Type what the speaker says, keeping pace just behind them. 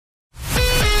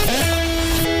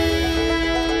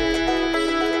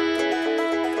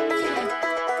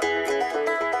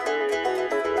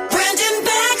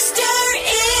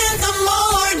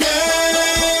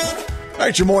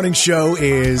right, your morning show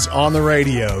is on the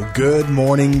radio. Good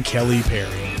morning, Kelly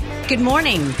Perry. Good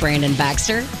morning, Brandon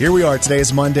Baxter. Here we are. Today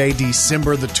is Monday,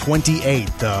 December the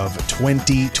 28th of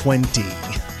 2020.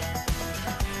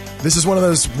 This is one of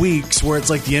those weeks where it's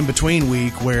like the in-between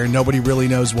week where nobody really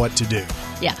knows what to do.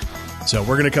 Yeah. So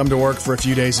we're going to come to work for a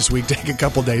few days this week, take a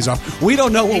couple days off. We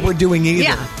don't know what we're doing either.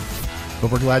 Yeah.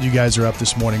 But we're glad you guys are up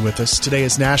this morning with us. Today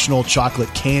is National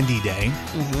Chocolate Candy Day.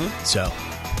 Mm-hmm. So,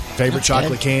 favorite That's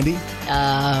chocolate good. candy?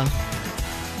 I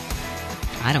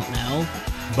don't know.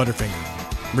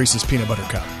 Butterfinger. Reese's Peanut Butter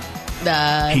Cup.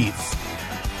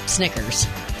 Heath. Snickers.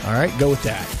 All right, go with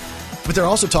that. But they're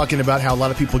also talking about how a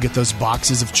lot of people get those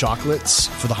boxes of chocolates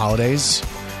for the holidays.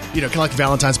 You know, kind of like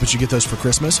Valentine's, but you get those for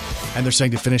Christmas. And they're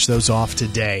saying to finish those off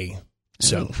today.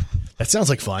 So, that sounds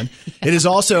like fun. It is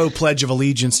also Pledge of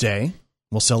Allegiance Day.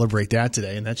 We'll celebrate that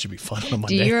today, and that should be fun on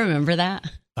Monday. Do you remember that?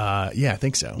 Yeah, I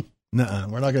think so. Nuh-uh,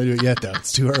 we're not going to do it yet, though.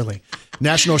 It's too early.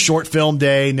 National Short Film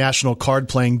Day, National Card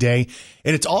Playing Day,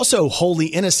 and it's also Holy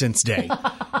Innocents Day,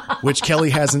 which Kelly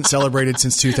hasn't celebrated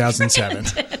since 2007.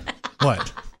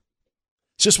 What?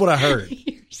 It's just what I heard.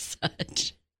 You're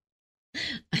such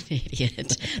an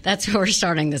idiot. That's where we're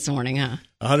starting this morning, huh?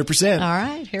 100%. All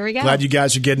right, here we go. Glad you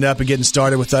guys are getting up and getting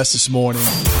started with us this morning.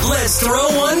 Let's throw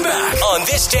one back on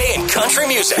this day in country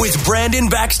music with Brandon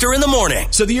Baxter in the morning.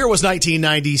 So the year was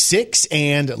 1996,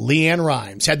 and LeAnn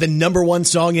Rimes had the number one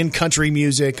song in country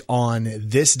music on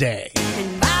this day.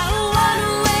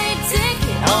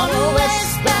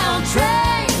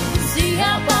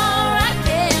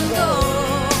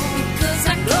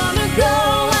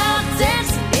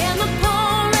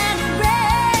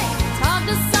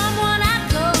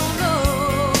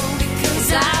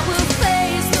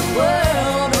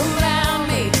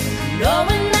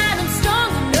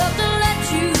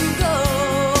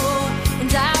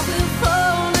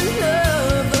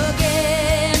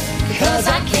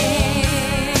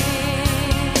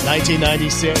 I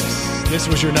 1996. This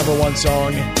was your number one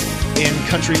song in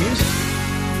country music.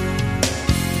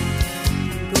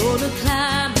 Gonna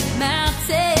climb a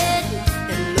mountain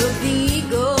and look the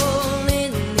eagle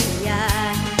in the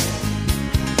eye.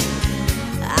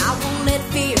 I won't let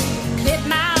fear clip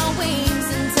my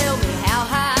wings and tell me how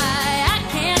high I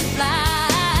can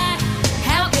fly.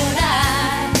 How could I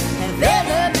have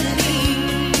ever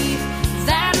believed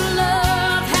that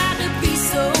love had to be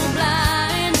so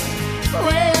blind?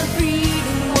 When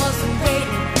freedom wasn't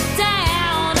waiting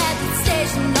down at the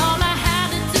station, all I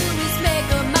had to do is make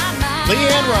up my mind.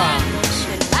 LeAnn Rimes.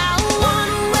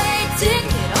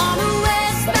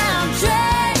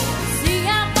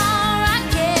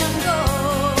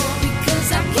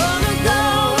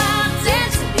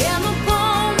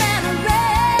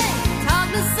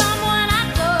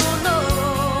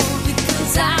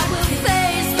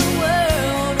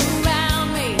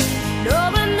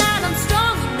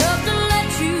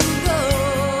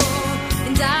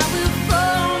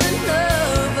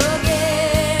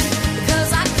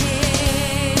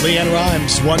 LeAnn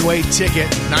Rimes, One Way Ticket,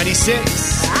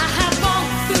 96.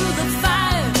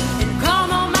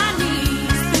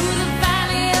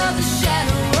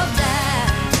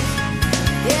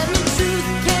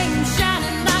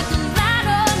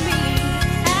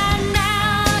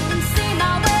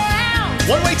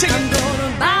 One Way Ticket. I'm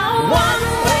gonna buy a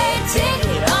one-way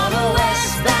ticket on a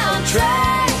westbound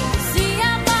train. See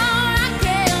how far I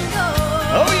can go.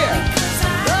 Oh, yeah.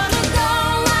 I'm gonna go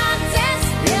out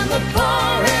dancing in the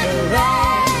pouring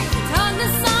rain. Talk to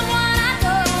someone I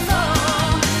don't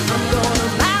know. I'm gonna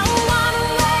buy a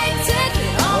one-way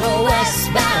ticket on a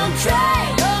westbound train.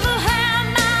 Gonna have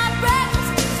my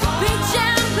breakfast, big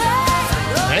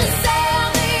champagne. Gonna sail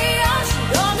the ocean,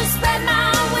 gonna spread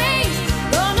my wings.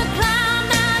 Gonna climb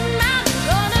that mountain,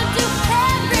 gonna do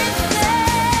everything.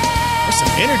 There's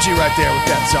some energy right there with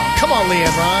that song. Come on,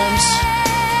 LeAnn Rimes.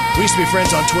 We used to be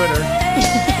friends on Twitter.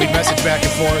 We'd message back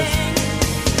and forth.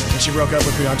 And she broke up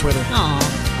with me on Twitter.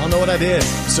 Aw, I don't know what I did.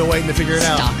 Still waiting to figure it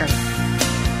out. stalker.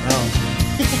 Oh.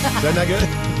 Isn't that good?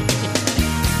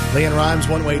 LeAnn Rimes,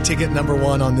 One Way Ticket, number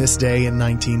one on this day in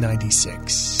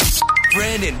 1996.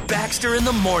 Brandon Baxter in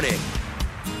the morning.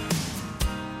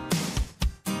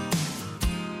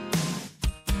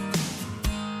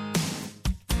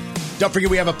 Don't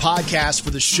forget we have a podcast for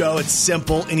the show. It's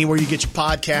simple. Anywhere you get your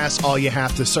podcasts, all you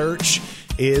have to search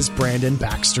is Brandon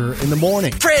Baxter in the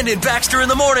morning. Brandon Baxter in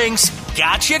the mornings.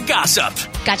 Gotcha Gossip.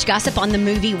 Got you gossip on the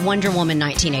movie Wonder Woman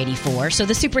 1984. So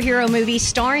the superhero movie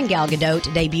starring Gal Gadot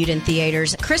debuted in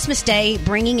theaters Christmas Day,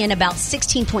 bringing in about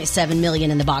 $16.7 million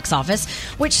in the box office,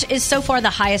 which is so far the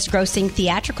highest grossing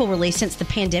theatrical release since the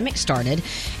pandemic started.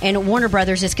 And Warner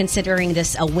Brothers is considering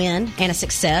this a win and a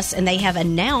success, and they have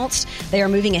announced they are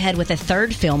moving ahead with a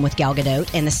third film with Gal Gadot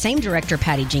and the same director,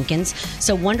 Patty Jenkins.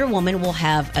 So Wonder Woman will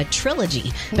have a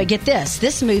trilogy. But get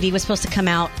this movie was supposed to come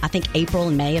out, I think, April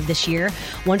and May of this year.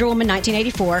 Wonder Woman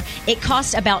 1984. It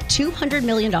cost about $200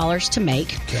 million to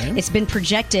make. Okay.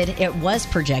 It was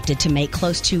projected to make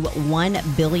close to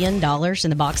 $1 billion in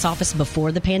the box office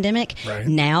before the pandemic. Right.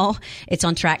 Now it's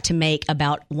on track to make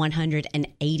about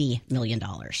 $180 million.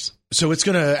 So it's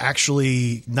going to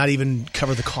actually not even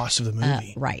cover the cost of the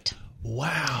movie. Right.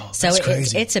 Wow. So That's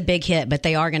crazy. it's a big hit, but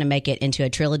they are going to make it into a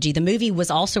trilogy. The movie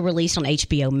was also released on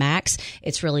HBO Max.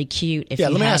 It's really cute.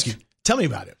 Let me ask you. Tell me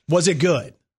about it. Was it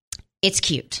good? It's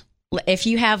cute. If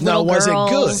you have little was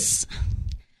girls, it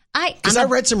good? Because I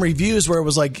read some reviews where it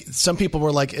was like some people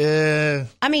were like,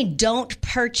 I mean, don't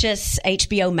purchase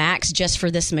HBO Max just for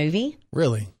this movie.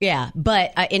 Really? Yeah,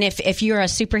 but and if you're a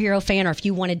superhero fan or if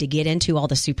you wanted to get into all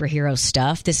the superhero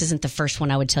stuff, this isn't the first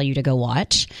one I would tell you to go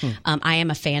watch. I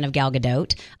am a fan of Gal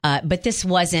Gadot, but this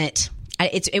wasn't.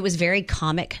 It was very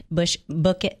comic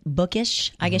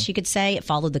bookish, I guess you could say. It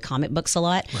followed the comic books a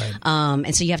lot. Right.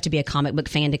 And so you have to be a comic book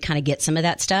fan to kind of get some of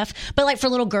that stuff. But like for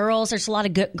little girls, there's a lot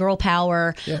of good girl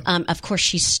power. Yeah. Of course,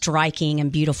 she's striking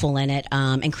and beautiful in it.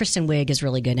 And Kristen Wiig is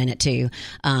really good in it too.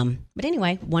 But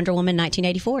anyway, Wonder Woman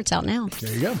 1984, it's out now.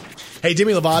 There you go. Hey,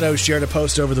 Demi Lovato shared a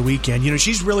post over the weekend. You know,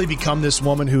 she's really become this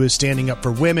woman who is standing up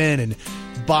for women and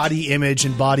body image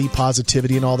and body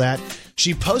positivity and all that.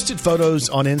 She posted photos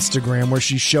on Instagram where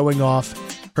she's showing off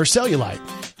her cellulite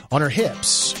on her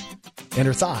hips and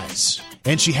her thighs.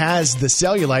 And she has the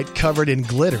cellulite covered in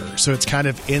glitter. So it's kind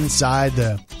of inside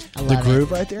the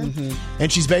groove right there. Mm-hmm.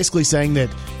 And she's basically saying that,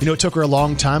 you know, it took her a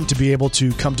long time to be able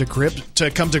to come to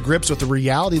grips with the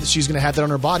reality that she's going to have that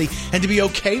on her body and to be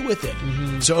okay with it.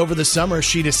 Mm-hmm. So over the summer,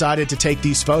 she decided to take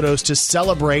these photos to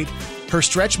celebrate her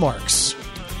stretch marks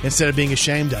instead of being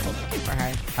ashamed of them. For her.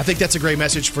 I think that's a great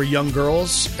message for young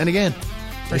girls. And again,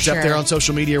 it's sure. up there on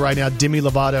social media right now, Demi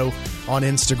Lovato on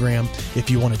Instagram, if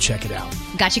you want to check it out.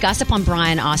 Got you gossip on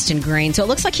Brian Austin Green. So it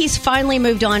looks like he's finally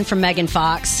moved on from Megan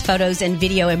Fox. Photos and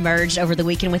video emerged over the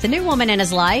weekend with a new woman in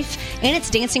his life, and it's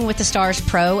Dancing with the Stars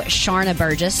pro Sharna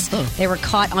Burgess. Oh. They were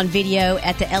caught on video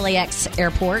at the LAX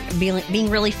airport being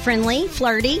really friendly,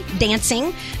 flirty,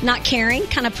 dancing, not caring,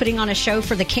 kind of putting on a show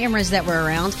for the cameras that were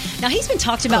around. Now, he's been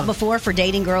talked about before for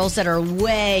dating girls that are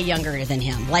way younger than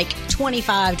him, like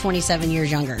 25, 27 years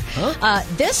younger. Huh?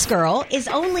 This girl is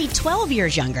only 12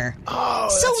 years younger. Oh,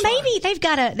 so maybe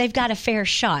they've got a fair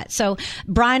shot. So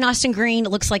Brian Austin Green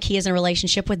looks like he is in a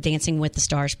relationship with Dancing with the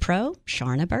Stars pro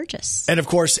Sharna Burgess. And of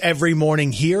course, every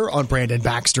morning here on Brandon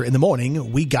Baxter in the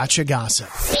Morning, we got you gossip.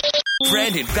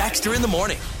 Brandon Baxter in the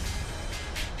Morning.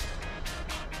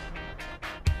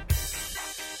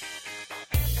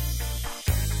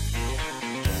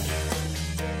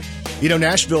 You know,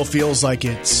 Nashville feels like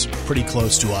it's pretty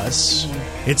close to us.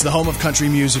 It's the home of country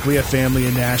music. We have family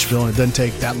in Nashville, and it doesn't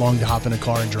take that long to hop in a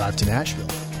car and drive to Nashville.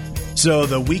 So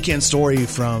the weekend story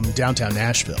from downtown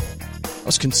Nashville, I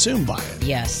was consumed by it.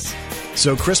 Yes.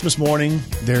 So Christmas morning,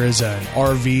 there is an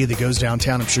RV that goes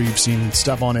downtown. I'm sure you've seen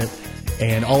stuff on it.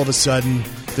 And all of a sudden,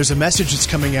 there's a message that's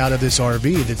coming out of this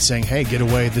RV that's saying, hey, get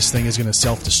away. This thing is going to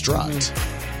self-destruct.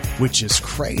 Which is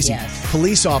crazy. Yes.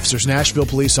 Police officers, Nashville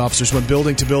police officers, went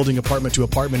building to building, apartment to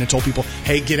apartment, and told people,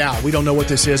 hey, get out. We don't know what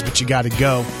this is, but you got to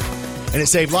go. And it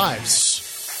saved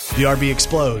lives. The RV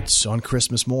explodes on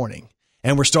Christmas morning.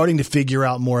 And we're starting to figure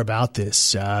out more about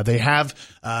this. They have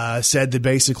said that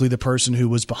basically the person who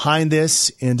was behind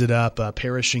this ended up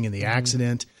perishing in the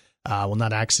accident. Well,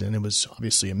 not accident. It was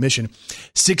obviously a mission.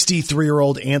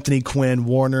 63-year-old Anthony Quinn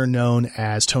Warner, known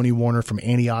as Tony Warner from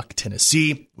Antioch,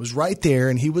 Tennessee, was right there.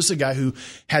 And he was the guy who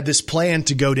had this plan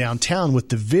to go downtown with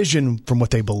the vision, from what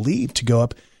they believed, to go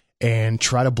up and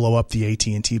try to blow up the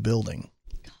AT&T building.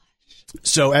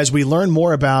 So as we learn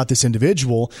more about this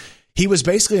individual, he was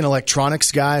basically an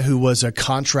electronics guy who was a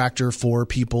contractor for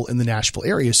people in the Nashville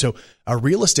area. So a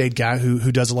real estate guy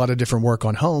who does a lot of different work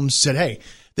on homes said, hey,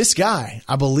 this guy,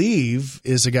 I believe,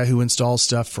 is a guy who installs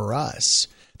stuff for us.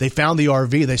 They found the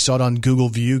RV. They saw it on Google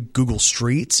View, Google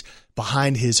Streets,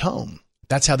 behind his home.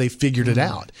 That's how they figured it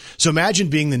out. So imagine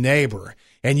being the neighbor,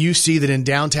 and you see that in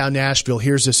downtown Nashville,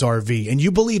 here's this RV, and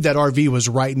you believe that RV was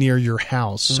right near your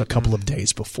house a couple of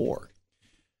days before.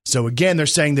 So again, they're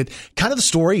saying that kind of the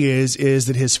story is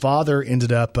that his father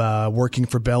ended up working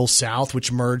for Bell South,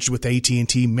 which merged with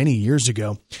AT&T many years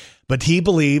ago. But he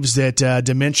believes that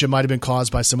dementia might have been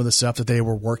caused by some of the stuff that they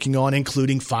were working on,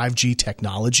 including 5G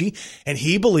technology. And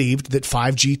he believed that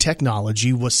 5G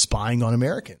technology was spying on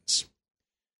Americans.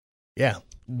 Yeah.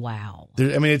 Wow.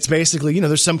 It's basically,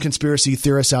 there's some conspiracy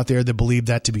theorists out there that believe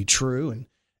that to be true. And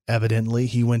evidently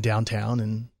he went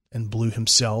downtown and blew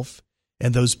himself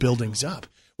and those buildings up.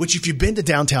 Which, if you've been to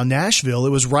downtown Nashville, it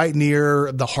was right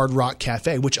near the Hard Rock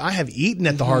Cafe, which I have eaten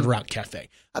at the Hard Rock Cafe.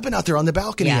 I've been out there on the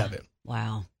balcony of it.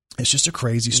 Wow. It's just a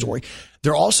crazy story.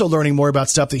 They're also learning more about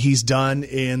stuff that he's done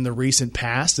in the recent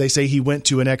past. They say he went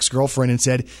to an ex-girlfriend and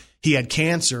said he had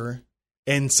cancer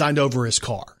and signed over his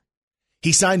car.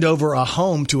 He signed over a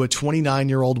home to a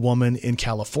 29-year-old woman in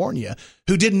California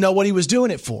who didn't know what he was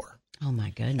doing it for. Oh,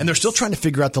 my goodness. And they're still trying to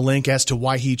figure out the link as to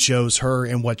why he chose her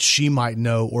and what she might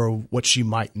know or what she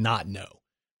might not know.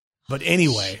 But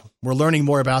anyway, we're learning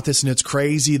more about this, and it's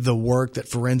crazy the work that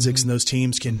forensics and those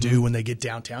teams can do when they get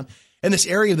downtown. And this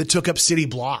area that took up city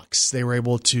blocks, they were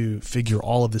able to figure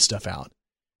all of this stuff out.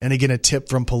 And again, a tip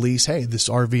from police, hey, this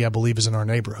RV, I believe, is in our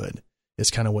neighborhood.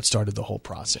 It's kind of what started the whole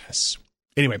process.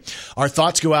 Anyway, our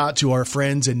thoughts go out to our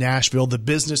friends in Nashville, the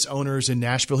business owners in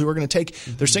Nashville who are going to take,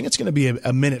 they're saying it's going to be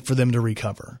a minute for them to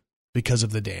recover because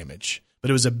of the damage. But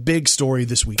it was a big story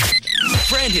this weekend.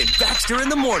 Brandon Baxter in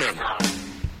the morning.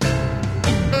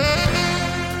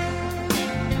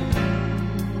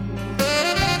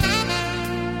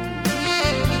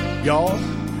 Y'all,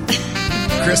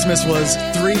 Christmas was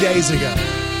 3 days ago.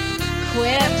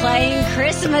 Quit playing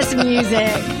Christmas music.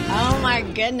 Oh, my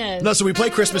goodness. No, so we play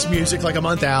Christmas music like a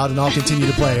month out, and I'll continue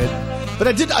to play it. But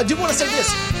I did want to say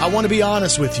this. I want to be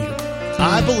honest with you.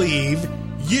 I believe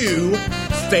you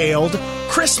failed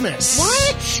Christmas.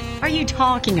 What are you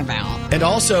talking about? And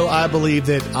also, I believe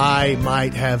that I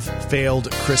might have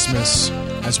failed Christmas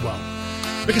as well.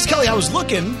 Because, Kelly, I was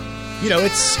looking,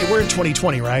 we're in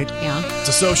 2020, right? Yeah. It's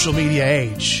a social media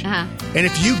age. Uh-huh. And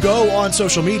if you go on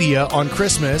social media on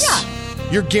Christmas,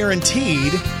 you're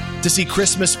guaranteed to see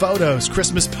Christmas photos,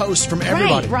 Christmas posts from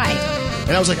everybody. Right.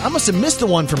 And I was like, I must have missed the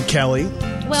one from Kelly.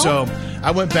 Well, so I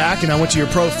went back and I went to your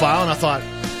profile and I thought,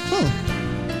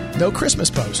 no Christmas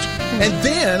post. And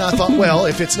then I thought, well,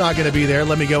 if it's not going to be there,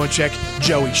 let me go and check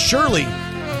Joey. Surely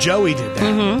Joey did that.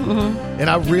 And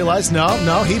I realized,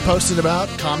 no, he posted about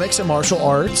comics and martial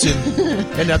arts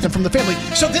and nothing from the family.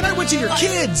 So then I went to your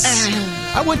kids.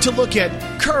 I went to look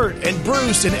at Kurt and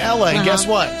Bruce and Ella, and guess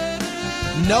what?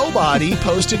 Nobody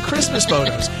posted Christmas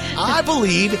photos. I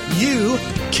believe you,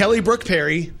 Kelly Brooke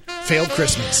Perry, failed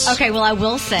Christmas. Okay, well, I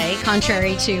will say,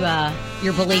 contrary to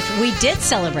your belief, we did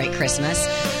celebrate Christmas.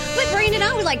 But Brandon,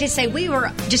 I would like to say we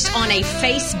were just on a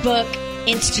Facebook,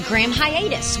 Instagram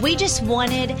hiatus. We just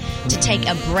wanted to take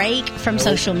a break from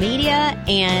social media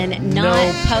and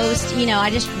not post. I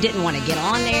just didn't want to get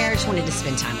on there. Just wanted to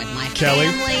spend time with my family.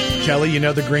 Kelly,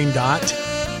 the green dot?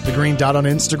 The green dot on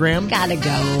Instagram? Gotta go.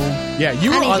 Yeah,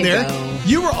 you were on there. Go.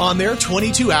 You were on there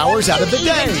 22 hours out of the day.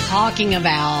 What are you talking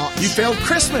about? You failed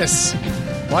Christmas.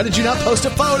 Why did you not post a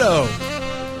photo?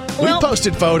 We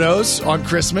posted photos on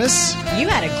Christmas. You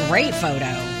had a great photo.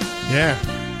 Yeah.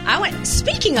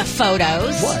 Speaking of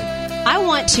photos. What? I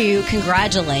want to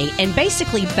congratulate and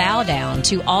basically bow down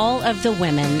to all of the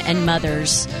women and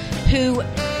mothers who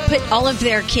put all of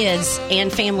their kids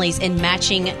and families in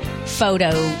matching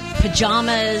photo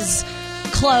pajamas,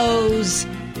 clothes,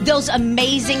 those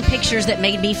amazing pictures that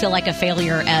made me feel like a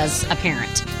failure as a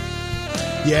parent.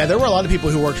 Yeah, there were a lot of people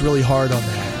who worked really hard on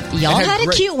that. Y'all had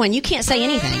a cute one. You can't say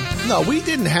anything. No, we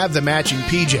didn't have the matching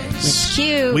PJs. It's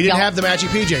cute. We didn't have the matching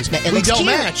PJs. We don't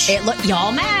match.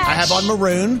 Y'all match. I have on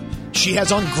maroon. She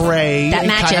has on gray. That and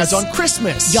matches. Kai has on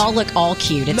Christmas. Y'all look all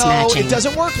cute. It's matching. No, it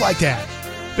doesn't work like that.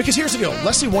 Because here's the deal.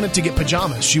 Leslie wanted to get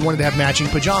pajamas. She wanted to have matching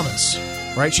pajamas.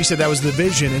 Right? She said that was the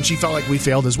vision, and she felt like we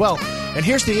failed as well. And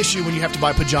here's the issue when you have to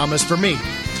buy pajamas for me.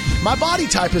 My body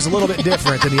type is a little bit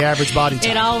different than the average body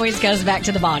type. It always goes back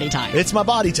to the body type. It's my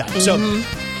body type. So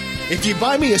if you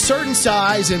buy me a certain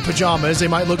size in pajamas, they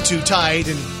might look too tight,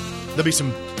 and there'll be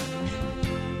some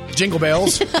jingle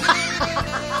bells.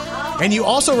 And you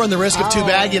also run the risk of too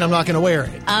baggy, and I'm not going to wear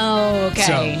it. Oh, okay.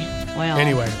 So, well,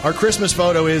 anyway, our Christmas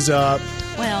photo is up.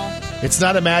 Well, it's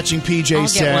not a matching PJ I'll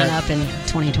set. get one up in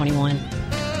 2021.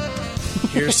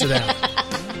 Here's to that.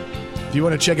 If you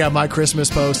want to check out my Christmas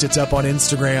post, it's up on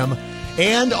Instagram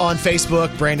and on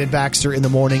Facebook, Brandon Baxter in the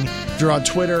Morning. If you're on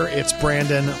Twitter, it's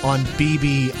Brandon on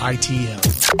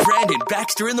BBITM. Brandon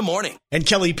Baxter in the Morning. And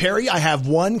Kelly Perry, I have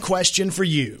one question for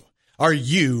you. Are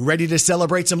you ready to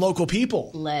celebrate some local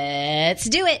people? Let's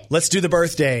do it. Let's do the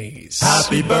birthdays.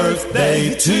 Happy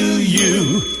birthday to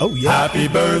you. Oh, yeah. Happy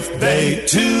birthday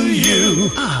to you.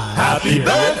 Happy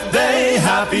birthday,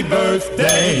 happy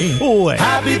birthday. Boy.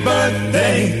 Happy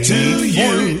birthday to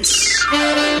you.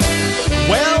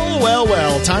 Well.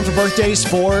 Time for birthdays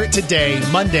for today,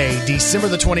 Monday, December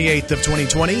the 28th of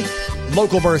 2020.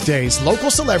 Local birthdays,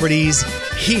 local celebrities.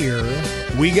 Here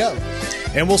we go.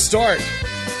 And we'll start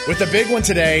with the big one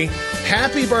today.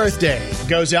 Happy birthday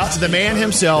goes out to the man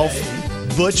himself,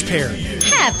 Butch Perry.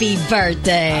 Happy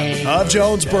birthday. Of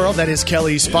Jonesboro, that is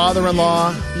Kelly's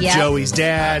father-in-law, Yep. Joey's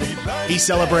dad. He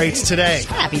celebrates today.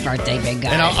 Happy birthday, big guy.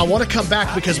 And I want to come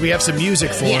back because we have some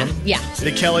music for him. Yeah.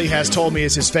 That Kelly has told me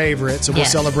is his favorite. So we'll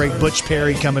Yes. celebrate Butch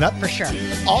Perry coming up. For sure.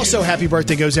 Also, happy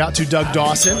birthday goes out to Doug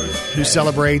Dawson, who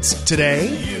celebrates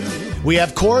today. We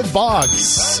have Cord Boggs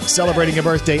celebrating a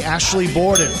birthday. Ashley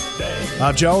Borden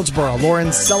of Jonesboro.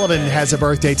 Lauren Sullivan has a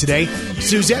birthday today.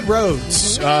 Suzette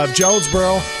Rhodes of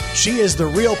Jonesboro. She is the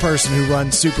real person who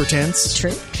runs Super Tense.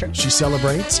 True. She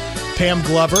celebrates. Pam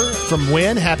Glover from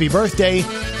Wynn, happy birthday.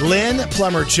 Lynn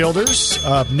Plummer Childers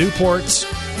of Newport.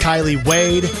 Kylie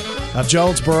Wade of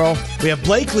Jonesboro. We have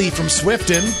Blakely from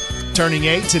Swifton turning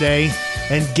 8 today.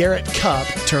 And Garrett Cupp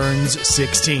turns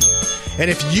 16. And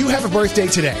if you have a birthday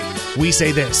today, we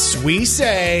say this. We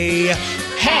say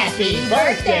Happy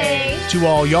birthday to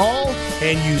all y'all,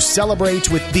 and you celebrate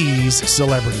with these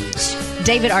celebrities.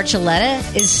 David Archuleta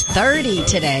is 30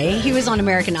 today. He was on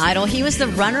American Idol. He was the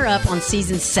runner-up on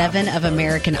season 7 of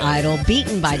American Idol,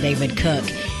 beaten by David Cook.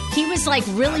 He was like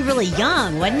really, really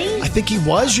young, wasn't he? I think he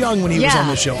was young when he was Yeah. on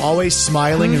the show, always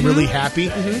smiling and really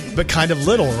happy, but kind of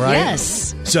little, right?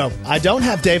 Yes. So I don't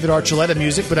have David Archuleta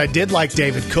music, but I did like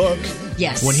David Cook.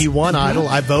 Yes. When he won Idol,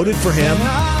 I voted for him.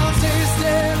 I'll taste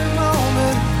every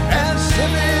moment and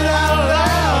sip it out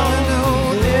loud.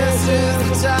 No, this is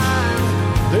the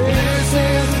time. This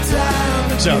is the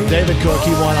time. So David Cook,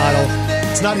 he won Idol.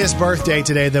 It's not his birthday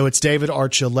today, though. It's David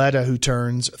Archuleta who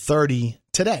turns 30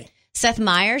 today. Seth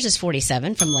Meyers is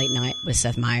 47 from Late Night with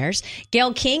Seth Meyers.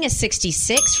 Gayle King is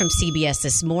 66 from CBS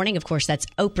This Morning. Of course, that's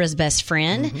Oprah's best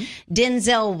friend.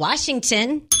 Denzel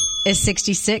Washington is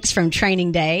 66 from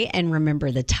Training Day and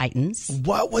Remember the Titans.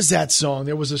 What was that song?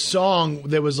 There was a song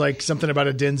that was like something about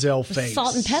a Denzel face.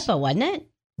 Salt and Pepper, wasn't it?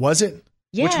 Was it?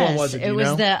 Yes. Which one was it? Do It you was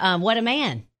know? the What a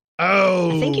Man.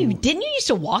 Oh. I think you didn't you used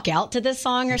to walk out to this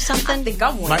song or something? I think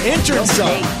I'm My entrance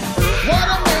song.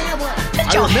 Put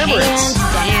I your remember it. hands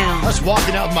down. I was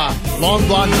walking out with my long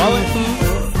blonde mullet.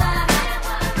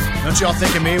 Don't y'all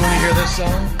think of me when you hear this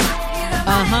song?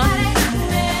 Uh-huh.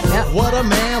 What a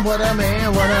man, what a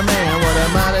man, what a man, what a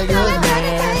mighty good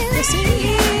man. Yes, he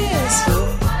is.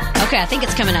 Okay, I think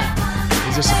it's coming up.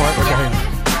 Is this the part? Okay.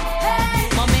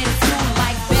 My man is smooth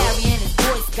like Barry and his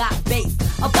voice got bass.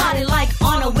 A body like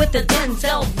Honor with the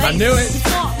Denzel face. I knew it. He's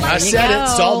smart like I There you said go. it.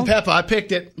 Salt and pepper. I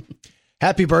picked it.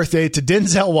 Happy birthday to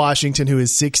Denzel Washington, who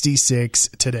is 66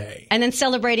 today. And then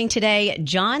celebrating today,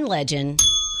 John Legend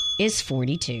is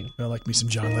 42. I like me some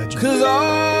John Legend. 'Cause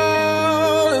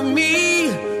all of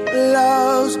me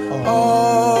loves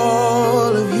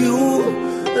all of you.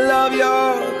 Love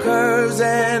your curves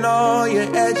and all your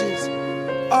edges.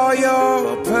 All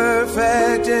your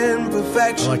perfect I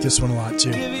imperfections. like this one a lot,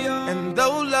 too. And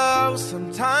though love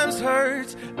sometimes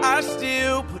hurts, I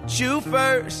still put you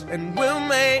first. And we'll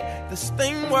make this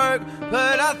thing work.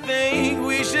 But I think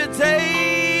we should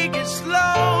take it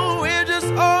slow. We're just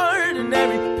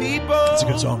ordinary people. It's a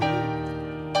good song.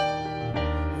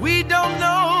 We don't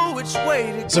know which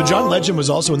way to go. So John Legend was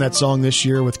also in that song this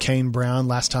year with Kane Brown,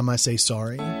 Last Time I Say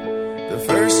Sorry. The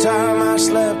first time I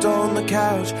slept on the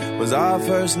couch was our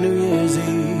first New Year's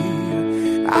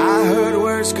Eve. I heard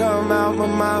words come out my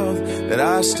mouth that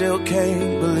I still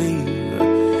can't believe.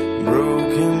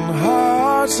 Broken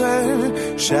hearts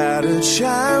and shattered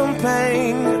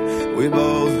champagne. We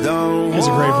both don't He has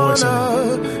a great voice,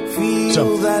 wanna feel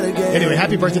So, that again. anyway,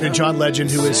 happy birthday to John Legend,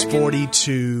 who is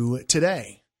 42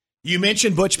 today. You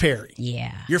mentioned Butch Perry,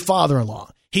 Yeah. your father-in-law.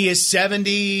 He is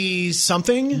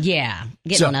 70-something. Yeah.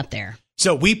 Getting So- on up there.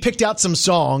 So we picked out some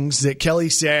songs that Kelly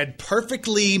said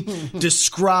perfectly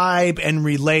describe and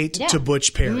relate Yeah. to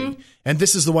Butch Perry. And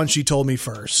this is the one she told me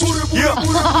first. Oh,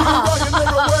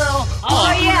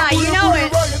 yeah. You know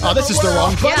it. Oh, this is the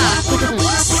wrong button. Yeah.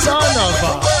 Son of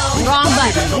a... Wrong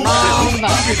button. Wrong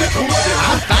button. I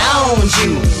found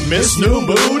you, Miss New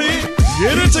Booty.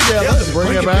 Get it together.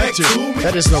 Bring it back to...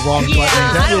 That is the wrong button.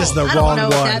 That is the I wrong don't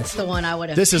know one. if that's the one I would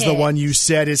have This is the picked. one you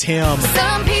said is him.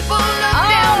 Some people look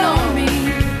down on me,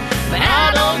 but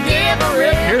I don't give a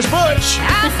rip. Here's Butch.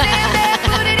 I stand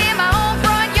barefooted in my own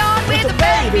front yard with a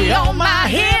baby on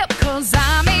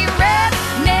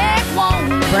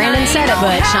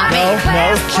Butch, not me.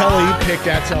 No, Kelly picked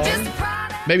that song.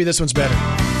 Maybe this one's better.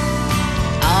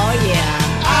 Oh, yeah.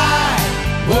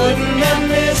 Wouldn't have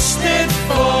missed it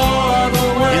for the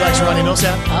world. He likes Ronnie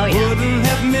Millsap. Oh, yeah. Wouldn't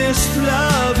have missed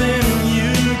loving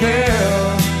you,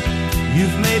 girl.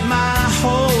 You've made my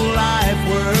whole life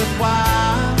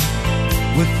worthwhile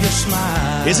with your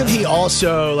smile. Isn't he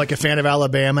also like a fan of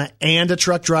Alabama and a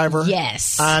truck driver?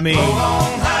 Yes. I mean, Roll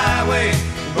on highway,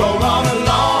 roll on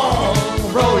along,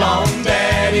 roll on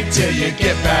daddy till you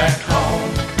get back home.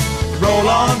 Roll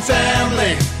on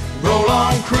family, roll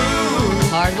on crew.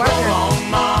 Hard worker. Roll on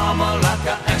mama like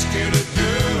I asked you to do.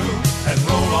 And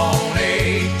roll on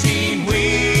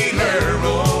 18-wheeler,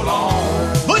 roll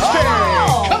on. Butch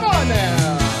Perry, come on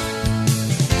now.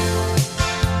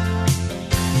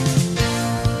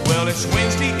 Well, it's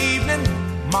Wednesday evening,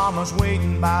 mama's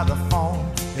waiting by the phone.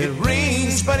 It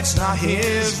rings, but it's not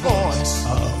his voice.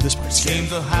 Uh-oh, this part's scary. Seems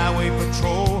the highway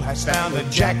patrol has found a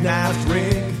jackknife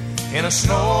rig in a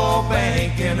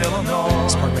snowbank in Illinois.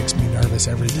 This part makes me nervous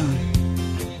every time.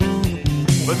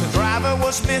 But the driver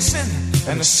was missing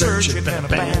and the search had been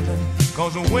abandoned,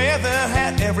 'cause the weather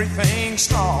had everything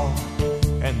stalled.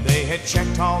 And they had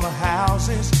checked all the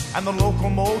houses and the local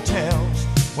motels.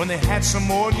 When they had some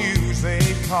more news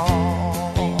they'd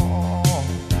call.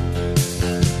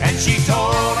 And she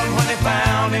told him when they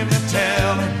found him to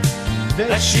tell him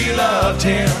that she loved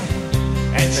him.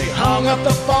 And she hung up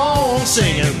the phone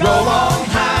singing, roll on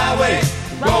highway,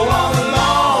 roll on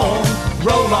along,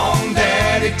 roll on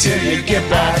daddy till you get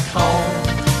back home.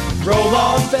 Roll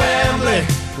on family,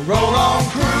 roll on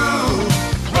crew,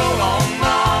 roll on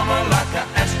mama like I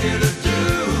asked you to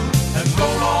do, and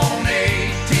roll on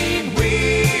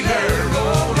 18-wheeler,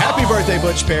 roll Happy on. birthday,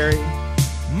 Butch Perry.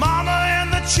 Mama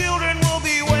and the children will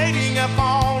be waiting up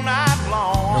all night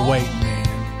long. They're waiting, man.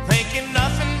 Thinking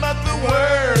nothing but the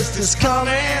worst is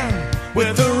coming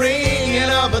with the ringing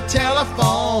of a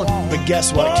telephone. But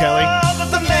guess what, Kelly? Oh,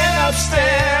 but the man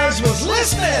upstairs was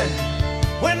listening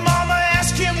when Mama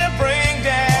asked him to bring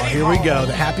Daddy Here we home. go,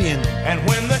 the happy ending. And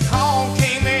when the call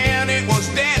came in, it was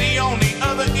Daddy on the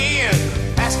other end,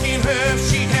 asking her if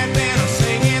she had been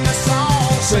singing the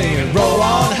song. Singing, roll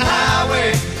on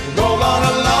highway, roll on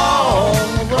along,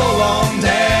 roll on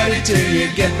Daddy till you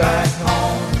get back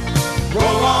home.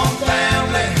 Roll on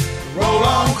family, roll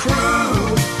on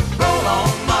crew, roll on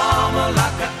mama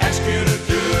like I asked you to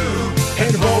do,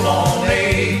 and roll on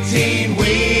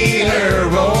 18-wheeler,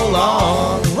 roll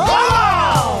on, roll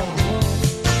on!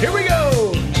 Here we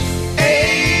go.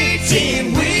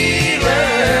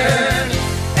 18-wheeler,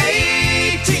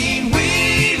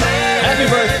 18-wheeler. Happy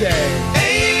birthday.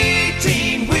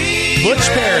 18-wheeler. Butch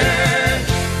Perry.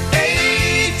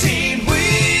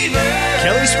 18-wheeler.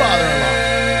 Kelly's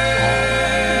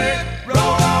father-in-law. Roll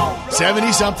on.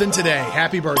 70-something today.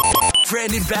 Happy birthday.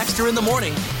 Brandon Baxter in the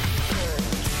morning.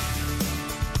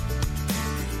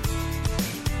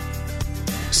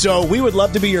 So we would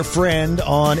love to be your friend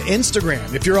on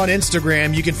Instagram. If you're on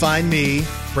Instagram, you can find me,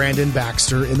 Brandon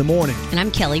Baxter, in the morning. And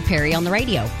I'm Kelly Perry on the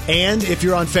radio. And if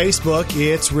you're on Facebook,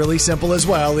 it's really simple as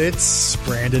well. It's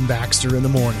Brandon Baxter in the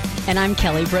morning. And I'm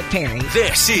Kelly Brooke Perry.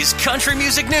 This is Country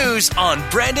Music News on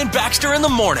Brandon Baxter in the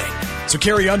morning. So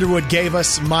Carrie Underwood gave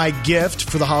us my gift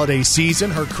for the holiday season,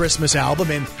 her Christmas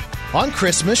album. And on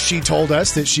Christmas, she told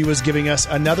us that she was giving us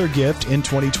another gift in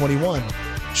 2021.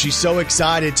 She's so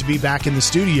excited to be back in the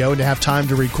studio and to have time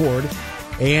to record.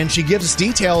 And she gives us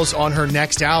details on her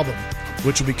next album,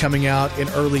 which will be coming out in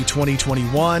early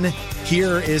 2021.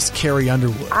 Here is Carrie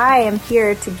Underwood. I am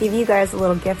here to give you guys a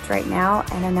little gift right now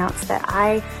and announce that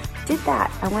I did that.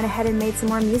 I went ahead and made some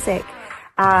more music.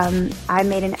 I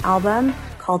made an album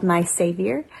called My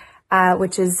Savior,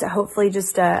 which is hopefully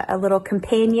just a little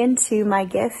companion to my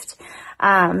gift.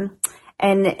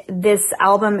 And this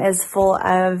album is full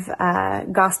of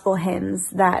gospel hymns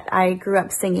that I grew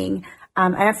up singing.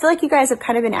 And I feel like you guys have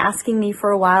kind of been asking me for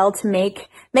a while to make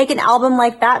an album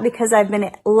like that, because I've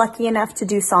been lucky enough to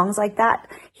do songs like that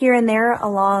here and there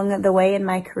along the way in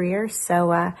my career.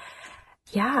 So,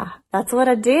 yeah, that's what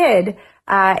I did.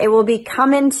 It will be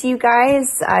coming to you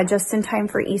guys just in time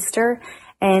for Easter.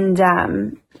 And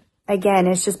again,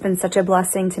 it's just been such a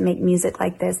blessing to make music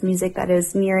like this, music that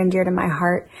is near and dear to my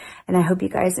heart. And I hope you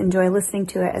guys enjoy listening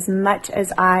to it as much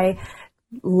as I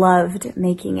loved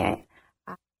making it.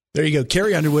 There you go,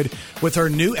 Carrie Underwood with her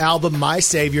new album, My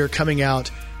Savior, coming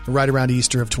out right around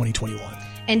Easter of 2021.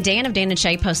 And Dan of Dan and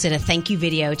Shay posted a thank you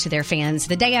video to their fans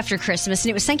the day after Christmas,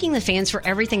 and it was thanking the fans for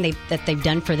everything that they've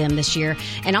done for them this year,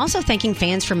 and also thanking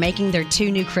fans for making their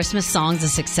 2 new Christmas songs a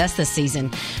success this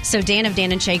season. So Dan of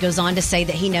Dan and Shay goes on to say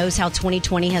that he knows how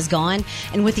 2020 has gone,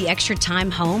 and with the extra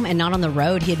time home and not on the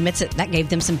road, he admits that gave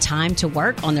them some time to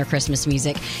work on their Christmas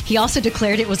music. He also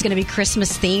declared it was going to be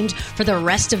Christmas themed for the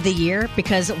rest of the year,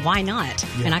 because why not?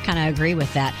 Yeah. And I kind of agree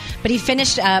with that. But he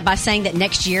finished by saying that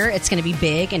next year it's going to be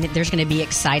big, and there's going to be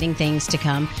exciting things to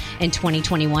come in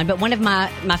 2021. But one of my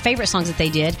favorite songs that they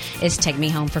did is Take Me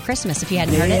Home for Christmas. If you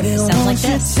hadn't heard it, it sounds like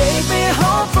this. Take me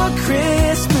home for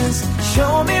Christmas,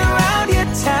 show me around your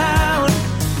town,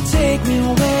 take me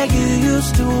where you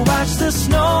used to watch the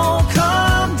snow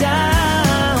come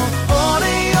down. All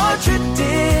of your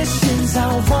traditions,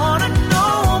 I wanna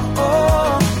know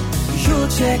more. You'll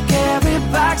check every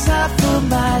box off of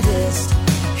my list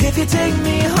if you take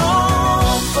me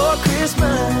home for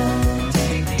Christmas.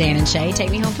 Dan and Shay,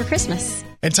 Take Me Home for Christmas.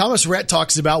 And Thomas Rhett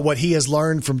talks about what he has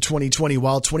learned from 2020.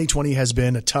 While 2020 has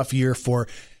been a tough year for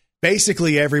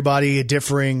basically everybody at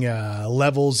differing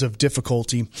levels of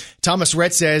difficulty, Thomas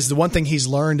Rhett says the one thing he's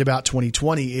learned about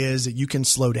 2020 is that you can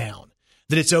slow down,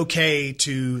 that it's okay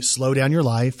to slow down your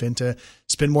life and to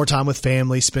spend more time with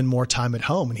family, spend more time at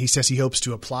home. And he says he hopes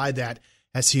to apply that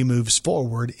as he moves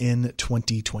forward in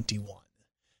 2021.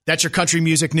 That's your country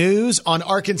music news on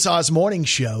Arkansas's Morning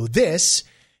Show. This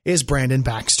is Brandon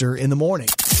Baxter in the Morning.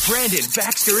 Brandon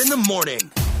Baxter in the Morning.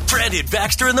 Brandon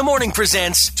Baxter in the Morning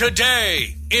presents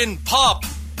Today in Pop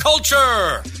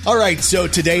Culture. All right, so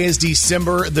today is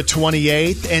December the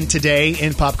 28th, and today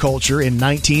in pop culture in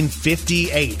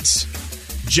 1958,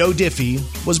 Joe Diffie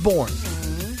was born.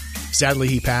 Sadly,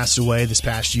 he passed away this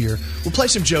past year. We'll play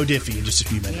some Joe Diffie in just a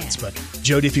few minutes, but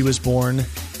Joe Diffie was born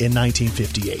in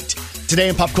 1958. Today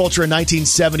in pop culture in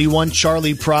 1971,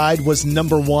 Charlie Pride was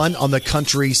number 1 on the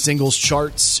country singles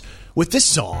charts with this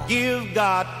song. You've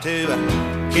got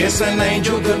to kiss an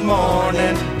angel good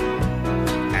morning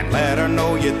and let her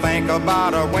know you think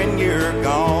about her when you're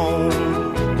gone.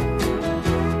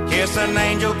 Kiss an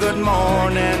angel good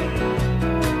morning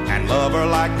and love her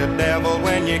like the devil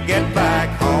when you get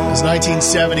back home. It was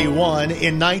 1971.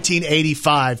 In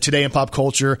 1985, today in pop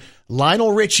culture,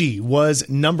 Lionel Richie was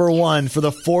number 1 for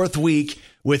the 4th week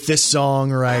with this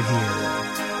song right here.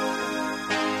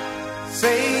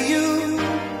 Say you,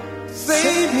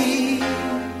 say me,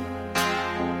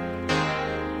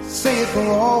 say it for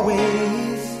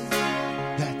always.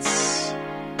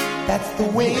 That's the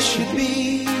way it should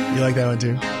be. You like that one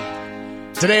too?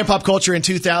 Today in pop culture in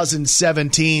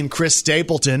 2017, Chris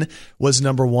Stapleton was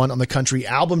number 1 on the country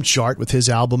album chart with his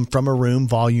album From a Room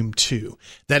Volume 2.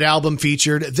 That album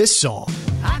featured this song.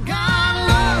 I got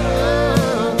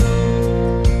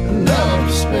love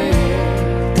to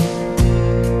spare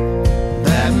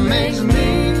that makes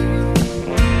me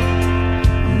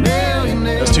a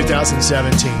millionaire. That was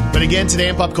 2017. But again, today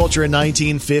in pop culture in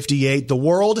 1958, the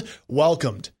world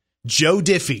welcomed Joe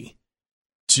Diffie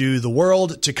to the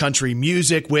world, to country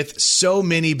music with so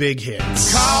many big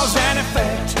hits. Cause and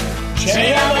effect,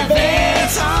 chain of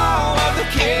events, all of the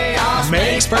chaos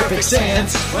makes perfect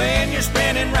sense when you're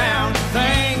spinning round,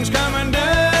 things come undone.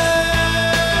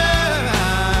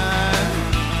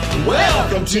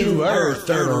 Welcome to Earth,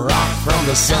 third rock from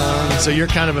the sun. So you're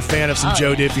kind of a fan of some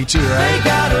Joe Diffie too, right? They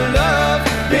got a love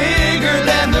bigger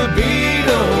than the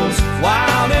Beatles,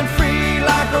 wild and free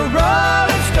like a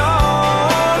rolling stone.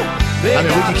 I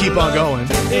mean, we can keep on going.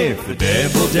 If the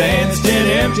devil danced in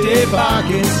empty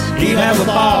pockets, he'd have a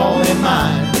ball in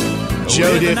mind.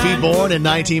 Joe Diffie, born in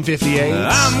 1958.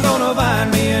 I'm gonna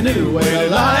find me a new way to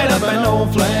light up an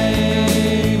old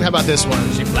flame. How about this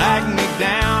one? She flagged me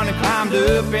down and climbed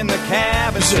up in the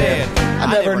cab and said, I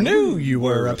never knew you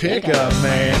were a pickup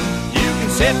man. You can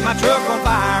set my truck on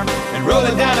fire and roll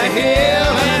it down a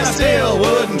hill, and I still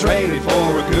wouldn't trade it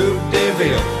for a Coupe de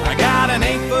Ville. I got an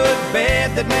 8-foot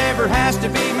bed that never has to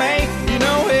be made. You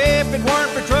know, if it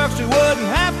weren't for trucks, we wouldn't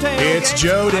have tailgates. It's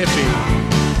Joe Diffie.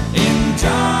 In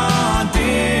John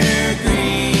Deere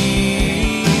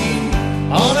Green,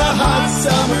 on a hot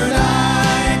summer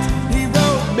night, he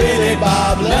wrote Billy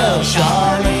Bob loves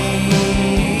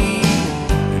Charlene.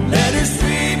 Letters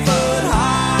 3 foot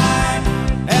high,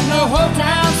 and the whole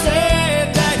town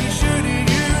said that he should have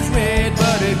used red,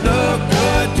 but it looked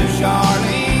good to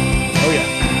Charlene. Oh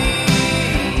yeah.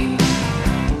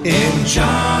 In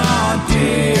John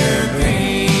Deere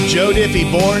Green. Joe Diffie,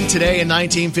 born today in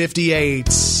 1958.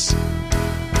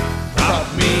 Prop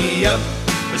me up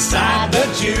beside the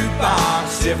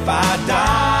jukebox if I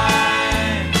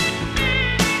die.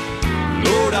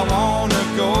 Lord, I wanna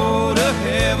go to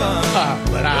heaven,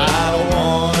 But I don't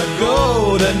wanna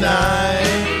go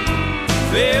tonight.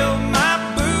 Fill my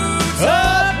boots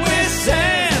up with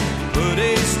sand. Put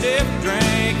a stiff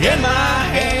drink in my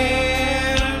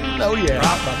hand. Oh, yeah.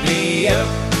 Prop me up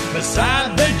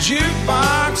beside the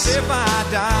jukebox if I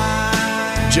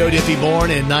die. Joe Diffie, born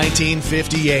in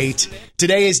 1958.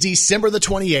 Today is December the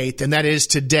 28th, and that is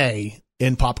Today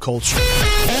in Pop Culture.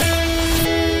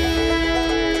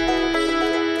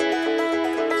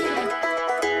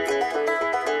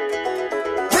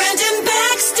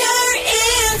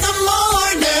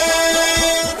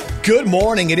 Good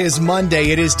morning. It is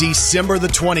Monday. It is December the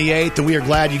 28th, and we are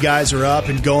glad you guys are up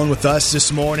and going with us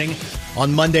this morning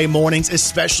on Monday mornings,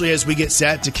 especially as we get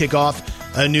set to kick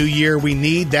off a new year. We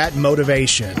need that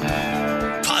motivation.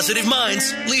 Positive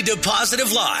minds lead to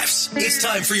positive lives. It's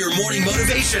time for your morning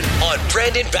motivation on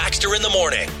Brandon Baxter in the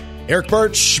Morning. Eric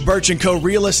Birch, Birch & Co.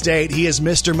 Real Estate. He is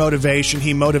Mr. Motivation.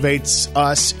 He motivates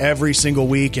us every single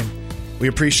week, and we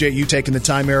appreciate you taking the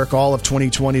time, Eric, all of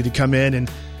 2020 to come in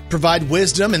and provide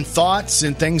wisdom and thoughts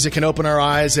and things that can open our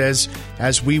eyes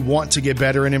as we want to get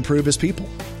better and improve as people.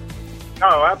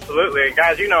 Oh, absolutely.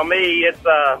 Guys, you know me, it's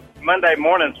Monday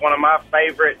morning's one of my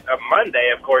favorite.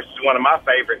 Monday, of course, is one of my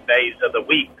favorite days of the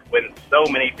week when so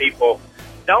many people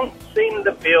don't seem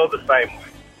to feel the same way.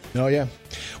 Oh, yeah.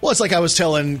 Well, it's like I was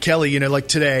telling Kelly, like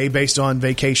today, based on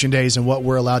vacation days and what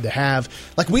we're allowed to have,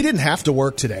 like we didn't have to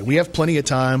work today. We have plenty of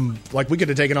time. Like we could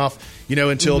have taken off,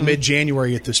 until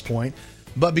mid-January at this point.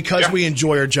 But because we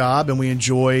enjoy our job and we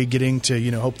enjoy getting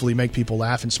to, hopefully make people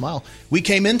laugh and smile, we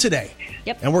came in today.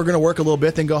 Yep. And we're going to work a little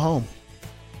bit, then go home.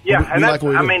 Yeah, we like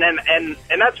what we do. and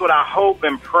that's what I hope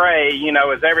and pray,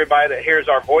 as everybody that hears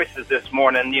our voices this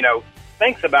morning,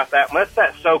 thinks about that and lets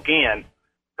that soak in.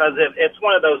 Because it's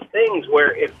one of those things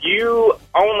where if you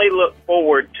only look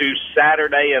forward to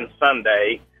Saturday and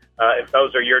Sunday, if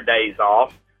those are your days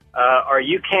off, or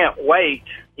you can't wait,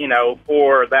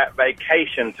 for that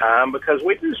vacation time, because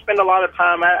we do spend a lot of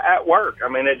time at work. I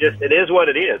mean, it is what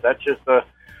it is. That's just the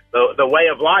way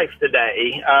of life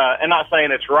today. And not saying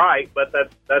it's right, but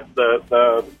that's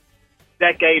the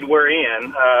decade we're in,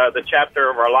 the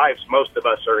chapter of our lives most of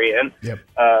us are in. Yep.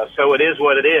 So it is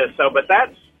what it is. So, but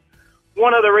that's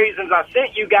one of the reasons I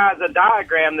sent you guys a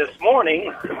diagram this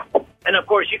morning. And, of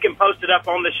course, you can post it up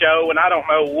on the show, and I don't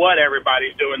know what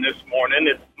everybody's doing this morning.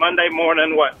 It's Monday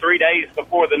morning, 3 days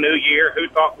before the new year. Who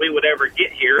thought we would ever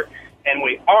get here? And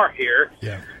we are here.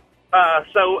 Yeah.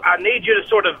 So I need you to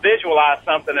sort of visualize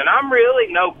something, and I'm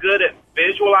really no good at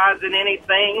visualizing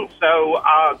anything. So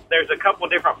there's a couple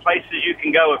different places you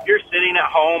can go. If you're sitting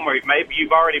at home, or maybe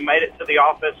you've already made it to the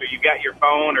office, or you've got your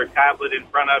phone or tablet in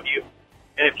front of you,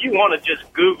 and if you want to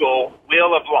just Google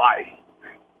Wheel of Life,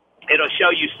 it'll show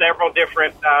you several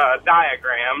different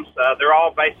diagrams. They're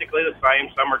all basically the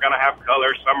same. Some are going to have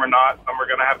colors, some are not. Some are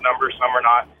going to have numbers, some are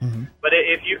not. Mm-hmm. But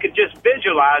if you could just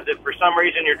visualize it, for some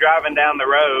reason you're driving down the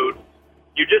road,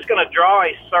 you're just going to draw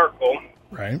a circle,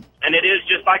 right? And it is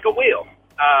just like a wheel.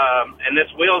 And this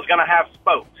wheel is going to have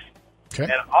spokes. Okay.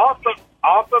 And off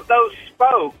of those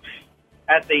spokes,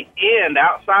 at the end,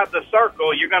 outside the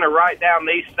circle, you're going to write down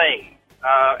these things.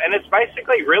 And it's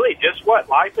basically really just what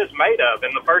life is made of.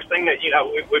 And the first thing that,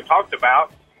 we've talked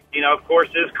about, of course,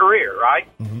 is career, right?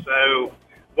 Mm-hmm. So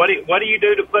what do you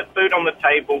do to put food on the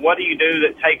table? What do you do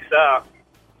that takes up,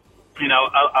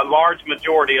 a large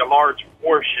majority, a large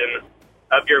portion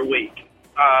of your week?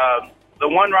 The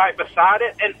one right beside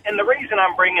it, and the reason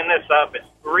I'm bringing this up is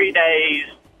 3 days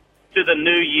to the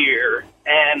new year.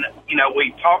 And,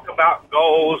 we talk about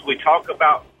goals, we talk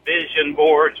about vision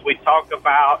boards, we talk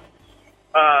about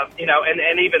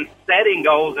and even setting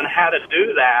goals and how to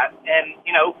do that. And,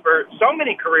 for so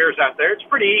many careers out there, it's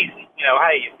pretty easy.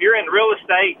 Hey, if you're in real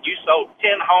estate, you sold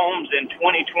 10 homes in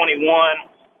 2021,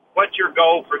 what's your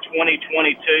goal for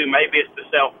 2022? Maybe it's to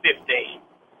sell 15.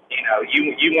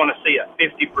 You want to see a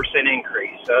 50%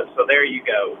 increase. So there you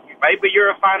go. Maybe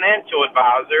you're a financial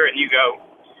advisor and you go,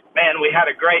 man, we had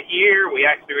a great year. We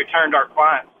actually returned our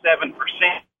clients 7%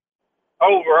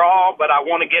 overall, but I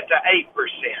want to get to 8%,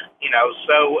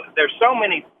 so there's so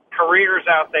many careers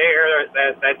out there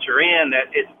that you're in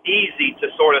that it's easy to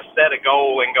sort of set a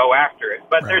goal and go after it.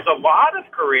 But There's a lot of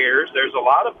careers, there's a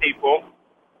lot of people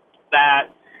that,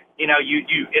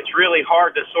 it's really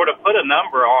hard to sort of put a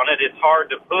number on it. It's hard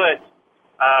to put,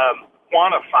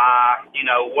 quantify,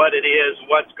 what it is,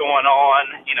 what's going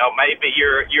on. Maybe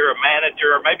you're a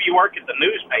manager, or maybe you work at the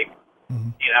newspaper.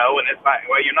 And it's like,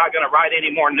 well, you're not going to write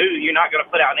any more news. You're not going to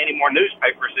put out any more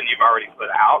newspapers than you've already put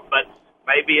out. But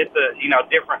maybe it's a,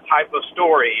 different type of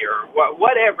story or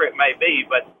whatever it may be.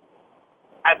 But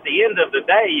at the end of the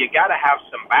day, you got to have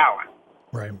some balance.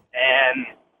 Right. And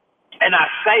And I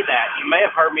say that, you may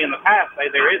have heard me in the past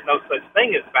say there is no such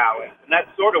thing as balance. And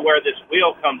that's sort of where this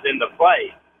wheel comes into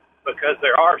play, because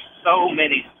there are so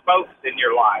many spokes in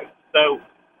your life. So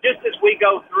just as we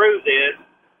go through this,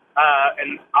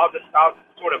 and I'll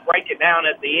sort of break it down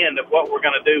at the end of what we're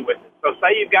going to do with it. So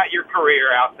say you've got your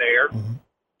career out there. Mm-hmm.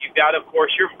 You've got, of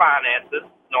course, your finances.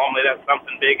 Normally that's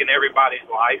something big in everybody's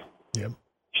life. Yep.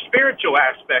 Spiritual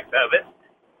aspect of it.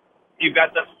 You've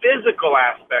got the physical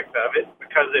aspect of it,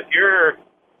 because if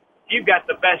you've got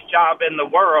the best job in the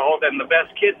world and the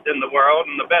best kids in the world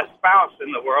and the best spouse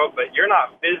in the world, but you're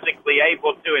not physically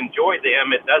able to enjoy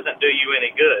them, it doesn't do you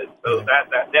any good. So that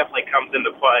definitely comes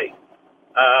into play.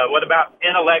 What about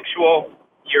intellectual,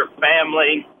 your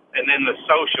family, and then the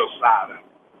social side of it?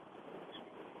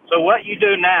 So what you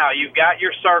do now, you've got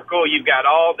your circle, you've got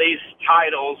all these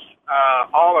titles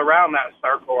all around that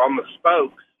circle on the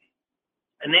spokes.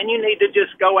 And then you need to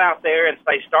just go out there and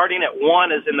say, starting at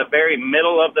 1 is in the very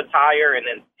middle of the tire, and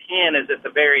then 10 is at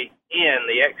the very end,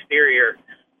 the exterior,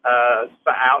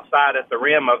 outside at the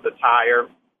rim of the tire.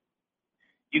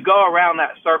 You go around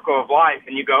that circle of life,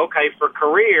 and you go, okay, for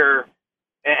career,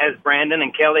 as Brandon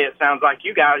and Kelly, it sounds like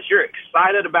you guys, you're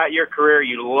excited about your career.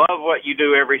 You love what you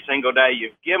do every single day.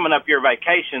 You've given up your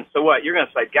vacation. So what? You're going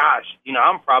to say, gosh,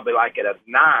 I'm probably like at a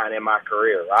 9 in my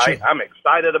career, right? Sure. I'm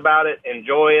excited about it,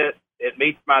 enjoy it. It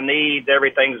meets my needs.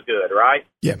 Everything's good, right?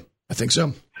 Yeah, I think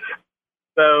so.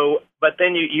 So, but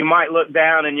then you might look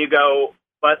down and you go,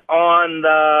 but on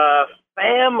the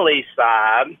family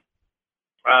side,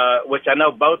 which I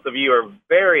know both of you are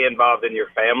very involved in your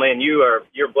family, and you're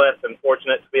blessed and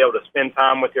fortunate to be able to spend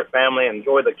time with your family,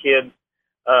 enjoy the kids,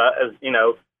 as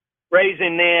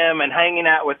raising them and hanging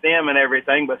out with them and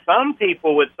everything. But some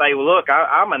people would say, well, look,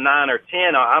 I'm a 9 or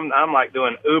 10. I'm like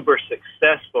doing uber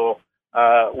successful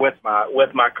with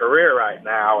my career right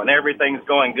now, and everything's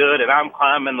going good, and I'm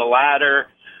climbing the ladder.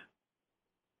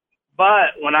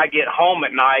 But when I get home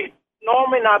at night,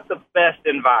 normally not the best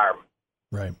environment.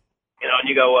 Right. And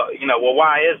you go, well,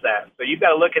 why is that? So you've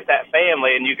got to look at that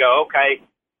family, and you go, okay,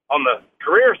 on the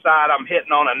career side, I'm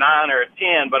hitting on a 9 or a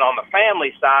 10, but on the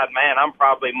family side, man, I'm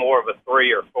probably more of a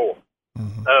 3 or 4.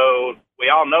 Mm-hmm. So we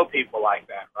all know people like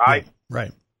that, right?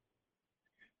 Right.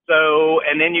 So,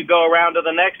 and then you go around to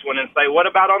the next one and say, what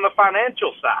about on the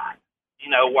financial side?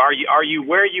 Are you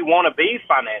where you want to be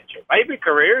financial? Maybe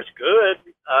career's good,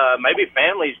 maybe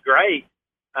family's great,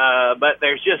 but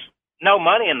there's just no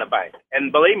money in the bank.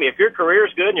 And believe me, if your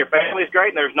career's good and your family's great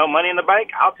and there's no money in the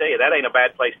bank, I'll tell you, that ain't a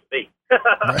bad place to be.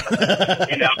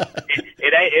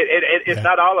 It's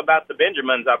not all about the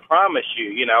Benjamins, I promise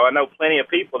you. I know plenty of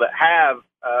people that have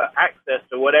access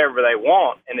to whatever they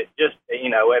want, and it just,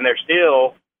 and they're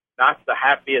still not the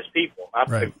happiest people, not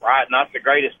the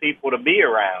greatest people to be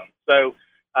around. So,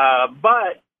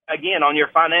 but again, on your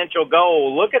financial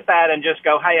goal, look at that and just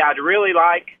go, hey, I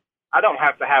don't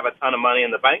have to have a ton of money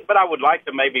in the bank, but I would like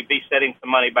to maybe be setting some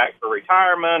money back for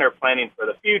retirement or planning for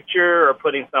the future or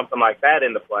putting something like that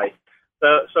into play.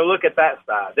 So look at that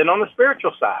side. Then on the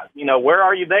spiritual side, where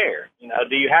are you there?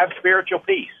 Do you have spiritual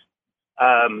peace?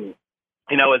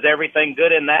 Is everything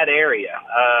good in that area?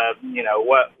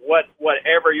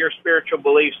 Whatever your spiritual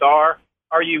beliefs are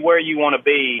you where you want to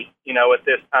be, at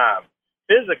this time?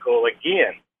 Physical,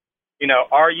 again,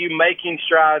 are you making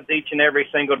strides each and every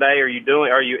single day? Are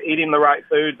you eating the right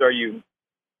foods? Are you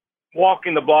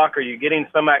walking the block? Are you getting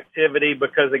some activity?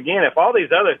 Because again, if all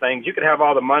these other things, you could have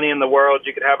all the money in the world,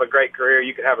 you could have a great career,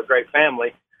 you could have a great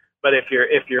family, but if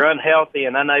you're unhealthy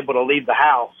and unable to leave the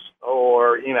house,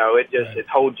 or it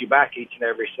holds you back each and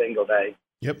every single day.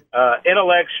 Yep.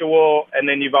 Intellectual, and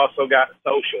then you've also got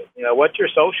social. What's your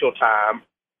social time?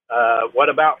 What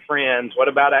about friends? What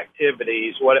about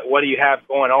activities? What do you have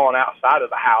going on outside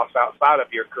of the house, outside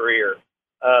of your career,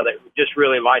 that just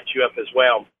really lights you up as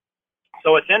well?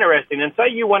 So it's interesting. And say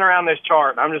you went around this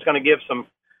chart, and I'm just going to give some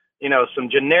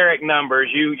generic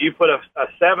numbers. You put a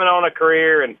 7 on a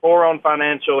career, and 4 on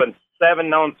financial, and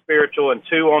 7 on spiritual, and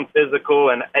 2 on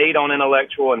physical, and 8 on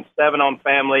intellectual, and 7 on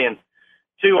family, and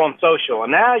 2 on social.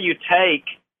 And now you take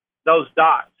those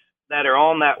dots that are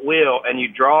on that wheel and you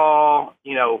draw,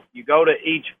 you go to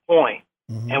each point.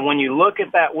 Mm-hmm. And when you look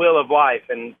at that wheel of life,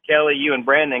 and Kelly, you and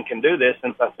Brandon can do this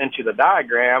since I sent you the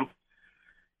diagram,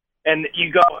 and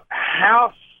you go,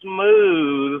 how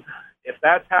smooth, if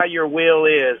that's how your wheel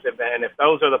is, and if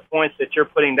those are the points that you're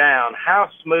putting down, how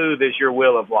smooth is your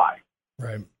wheel of life?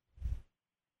 Right.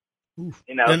 Oof.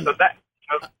 So that...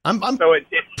 I'm it's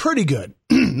pretty good.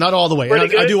 Not all the way.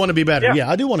 I do want to be better. Yeah,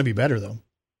 I do want to be better, though.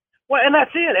 Well, and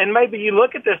that's it. And maybe you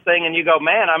look at this thing and you go,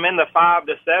 man, I'm in the 5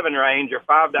 to 7 range or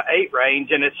 5 to 8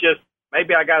 range, and it's just,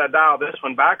 maybe I got to dial this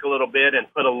one back a little bit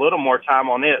and put a little more time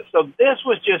on it. So this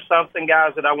was just something,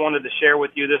 guys, that I wanted to share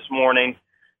with you this morning,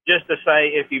 just to say,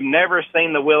 if you've never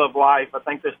seen The Wheel of Life, I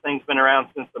think this thing's been around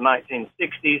since the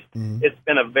 1960s. It's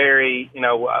been a very,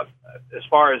 as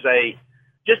far as a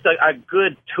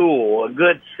good tool, a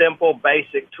good, simple,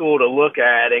 basic tool to look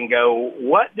at and go,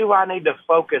 what do I need to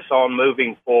focus on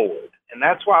moving forward? And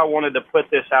that's why I wanted to put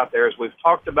this out there, as we've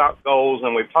talked about goals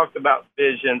and we've talked about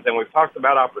visions and we've talked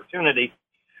about opportunity,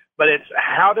 but it's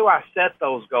how do I set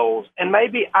those goals? And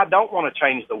maybe I don't want to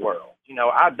change the world.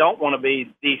 I don't want to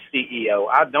be the CEO.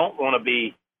 I don't want to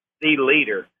be the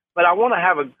leader, but I want to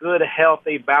have a good,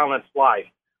 healthy, balanced life.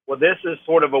 Well, this is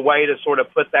sort of a way to sort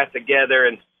of put that together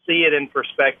and see it in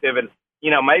perspective. And,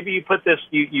 maybe you put this,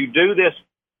 you do this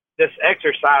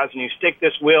exercise and you stick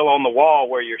this wheel on the wall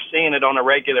where you're seeing it on a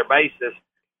regular basis.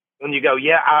 And you go,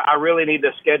 I really need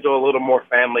to schedule a little more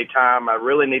family time. I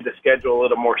really need to schedule a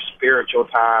little more spiritual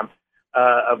time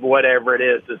of whatever it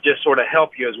is to just sort of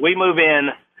help you as we move in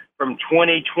from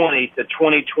 2020 to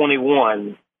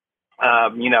 2021,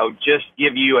 just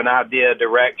give you an idea,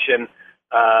 direction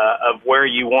of where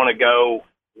you want to go,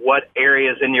 what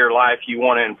areas in your life you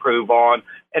want to improve on.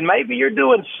 And maybe you're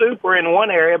doing super in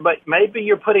one area, but maybe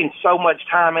you're putting so much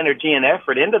time, energy, and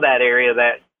effort into that area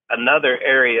that another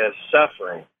area is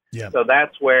suffering. Yeah. So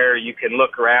that's where you can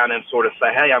look around and sort of say,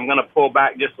 hey, I'm going to pull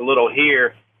back just a little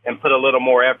here and put a little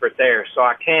more effort there so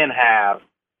I can have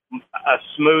a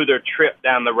smoother trip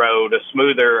down the road, a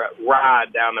smoother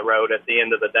ride down the road at the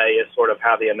end of the day is sort of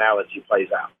how the analogy plays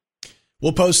out.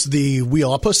 We'll post the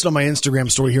wheel. I'll post it on my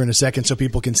Instagram story here in a second so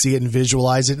people can see it and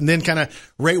visualize it and then kind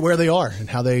of rate where they are and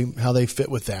how they fit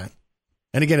with that.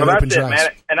 And again, it opens your eyes.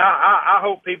 Man. And I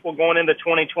hope people going into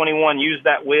 2021 use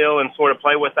that wheel and sort of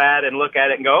play with that and look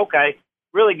at it and go, okay,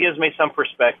 really gives me some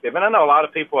perspective. And I know a lot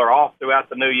of people are off throughout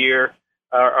the new year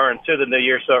or into the new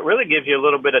year, so it really gives you a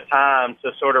little bit of time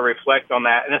to sort of reflect on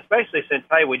that. And especially since,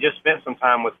 hey, we just spent some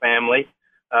time with family,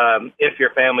 if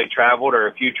your family traveled or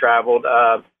if you traveled,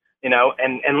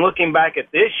 and looking back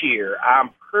at this year, I'm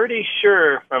pretty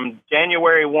sure from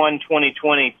January 1,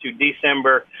 2020 to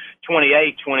December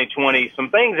 28, 2020, some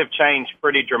things have changed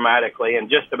pretty dramatically in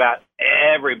just about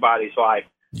everybody's life.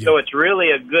 Yeah. So it's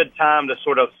really a good time to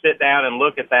sort of sit down and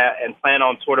look at that and plan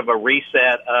on sort of a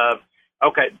reset of,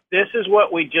 okay, this is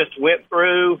what we just went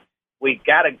through. We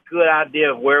got a good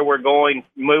idea of where we're going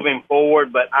moving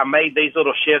forward, but I made these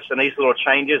little shifts and these little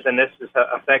changes, and this has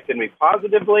affected me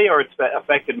positively or it's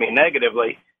affected me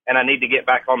negatively, and I need to get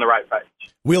back on the right page.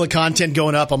 Wheel of content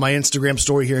going up on my Instagram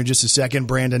story here in just a second.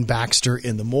 Brandon Baxter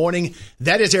in the morning.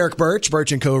 That is Eric Birch,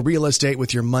 Birch & Co. Real Estate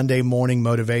with your Monday morning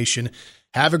motivation.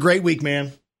 Have a great week,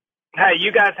 man. Hey,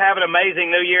 you guys have an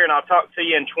amazing new year, and I'll talk to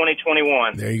you in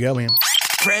 2021. There you go, man.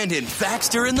 Brandon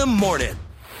Baxter in the morning.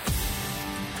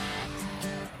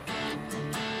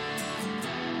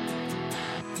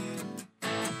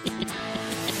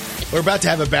 We're about to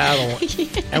have a battle,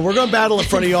 and we're going to battle in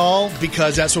front of y'all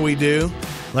because that's what we do.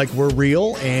 Like, we're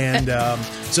real, and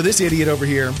so this idiot over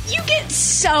here. You get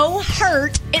so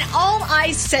hurt, and all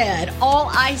I said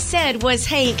was,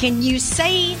 hey, can you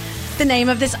say the name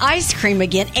of this ice cream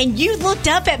again? And you looked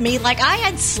up at me like I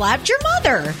had slapped your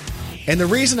mother. And the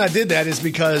reason I did that is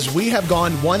because we have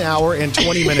gone 1 hour and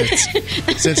 20 minutes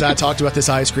since I talked about this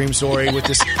ice cream story with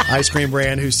this ice cream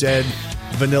brand who said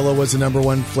vanilla was the number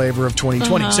one flavor of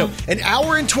 2020. So an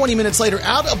hour and 20 minutes later,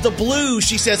 out of the blue,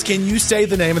 she says, can you say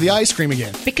the name of the ice cream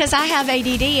again? Because I have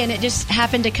ADD and it just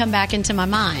happened to come back into my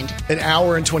mind. An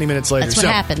hour and 20 minutes later. That's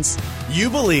what happens. You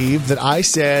believe that I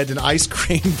said an ice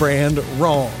cream brand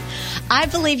wrong. I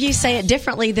believe you say it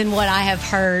differently than what I have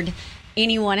heard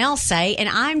anyone else say, and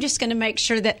I'm just going to make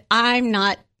sure that I'm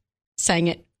not saying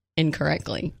it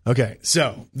incorrectly. Okay,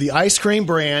 so the ice cream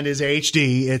brand is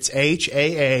HD. It's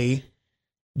HAAG.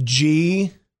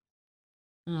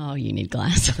 Oh, you need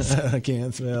glasses. I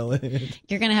can't spell it.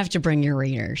 You're going to have to bring your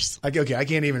readers. Okay, I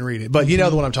can't even read it, but you know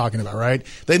the one I'm talking about, right?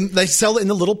 They sell it in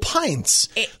the little pints.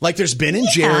 Like there's Ben and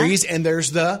Jerry's, and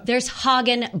there's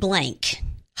Hagen Blank.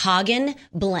 Hagen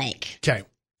Blank. Okay,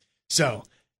 so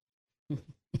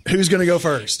who's going to go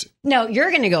first? No, you're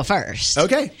going to go first.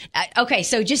 Okay. Okay.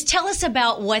 So just tell us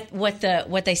about what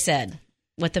they said,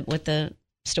 what the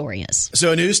story is.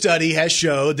 So a new study has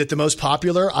showed that the most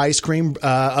popular ice cream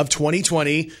of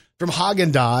 2020 from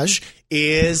Haagen-Dazs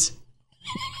is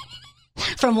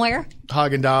from where?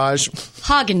 Haagen-Dazs.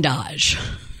 Haagen-Dazs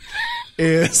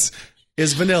is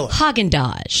vanilla.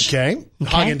 Haagen-Dazs. Okay.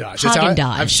 Haagen-Dazs.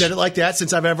 Haagen-Dazs. I've said it like that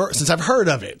since I've heard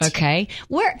of it. Okay.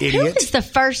 Who is the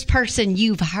first person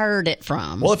you've heard it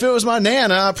from? Well, if it was my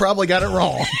Nana, I probably got it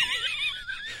wrong.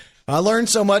 I learned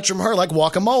so much from her, like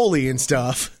guacamole and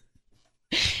stuff.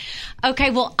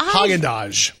 Okay, well,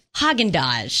 Haagen-Dazs.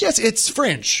 Haagen-Dazs. Yes, it's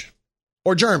French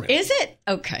or German. Is it?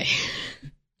 Okay. I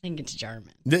think it's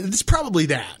German. It's probably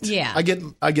that. Yeah. I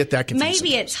get that confused.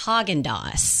 Maybe it's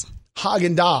Haagen-Dazs.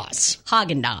 Haagen-Dazs.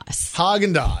 Haagen-Dazs.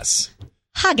 Haagen-Dazs.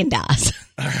 Haagen-Dazs.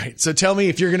 All right. So tell me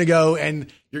if you're going to go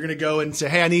and say,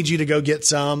 hey, I need you to go get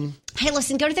some. Hey,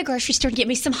 listen, go to the grocery store and get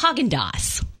me some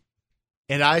Haagen-Dazs.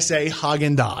 And I say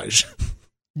Haagen-Dazs.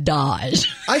 Dazs.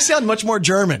 I sound much more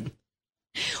German.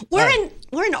 We're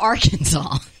in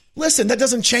Arkansas. Listen, that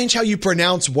doesn't change how you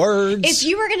pronounce words. If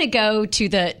you were going to go to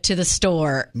the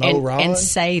store and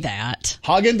say that,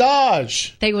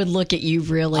 Haagen-Dazs, they would look at you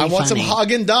really I want funny. some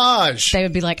Haagen-Dazs. They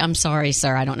would be like, I'm sorry,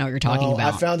 sir. I don't know what you're talking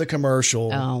about. I found a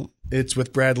commercial. Oh. It's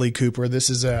with Bradley Cooper. This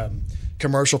is a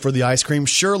commercial for the ice cream.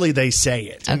 Surely they say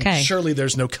it. And Okay. surely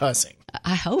there's no cussing.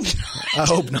 I hope not. I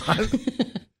hope not.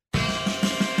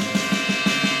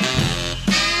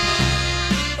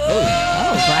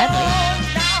 Oh, Bradley.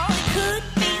 Now it could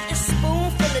be a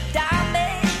spoonful of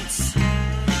diamonds.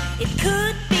 It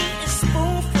could be a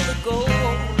spoonful of gold.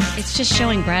 It's just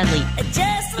showing Bradley.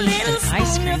 Just a Eat little the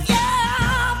ice spoon cream. of your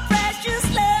precious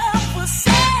love will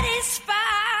satisfy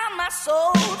my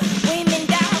soul. Women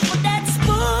die for that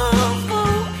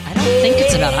spoonful. I don't think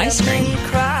it's about ice cream. Women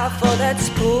cry for that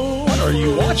spoon. What are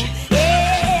you watching?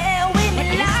 Yeah,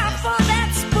 women lie for that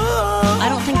spoon. I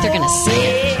don't think they're going to say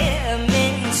it. Yeah,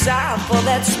 men sigh for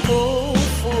that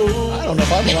spoonful. I don't know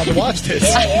if I'm allowed to watch this.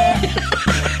 I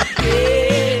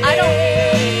don't.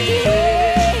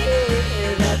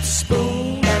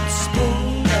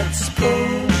 That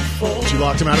spoonful. She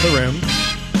locked him out of the room.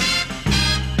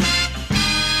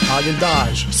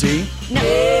 Haagen-Dazs. See? No,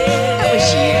 that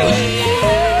was you.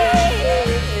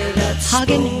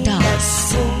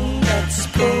 Haagen-Dazs. That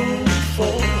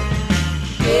spoonful.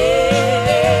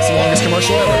 It's the longest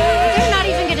commercial ever. They're not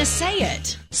even going to say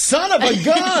it. Son of a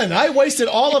gun! I wasted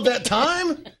all of that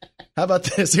time? How about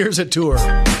this? Here's a tour.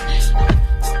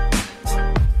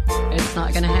 It's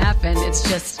not going to happen. It's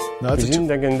just. No, it's a L'usine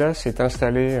d'Haagen-Dazs s'est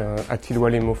installée à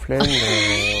Tilloy-les-Mauflaines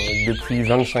depuis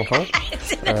 25 ans.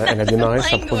 Elle a démarré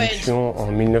sa production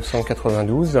en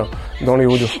 1992 dans les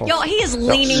Hauts-de-France. Yo, he is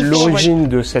Alors, leaning forward. l'origine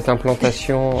de cette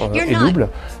implantation You're est not- double.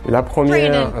 La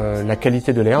première, Brandon. la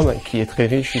qualité de l'herbe, qui est très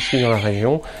riche ici dans la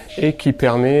région et qui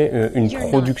permet une You're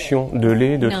production de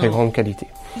lait de No. très grande qualité.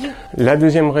 La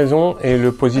deuxième raison est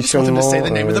le positionnement I just wanted to say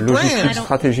the name of the logistique brand.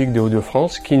 stratégique des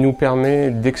Hauts-de-France qui nous permet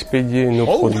d'expédier nos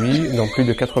produits dans plus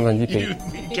de 90 pays.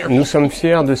 Nous sommes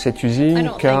fiers de cette I usine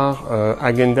don't car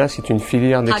Haagen-Dazs est une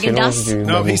filière d'excellence Haagen-Dazs? du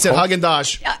No, he Made in said France.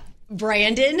 Haagen-Dazs.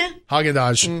 Brandon?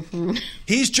 Haagen-Dazs. Mm-hmm.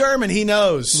 He's German. He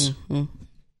knows.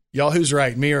 Y'all, who's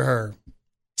right, me or her?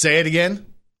 Say it again.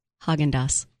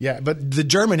 Haagen-Dazs. Yeah, but the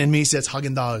German in me says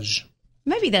Haagen-Dazs.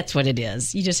 Maybe that's what it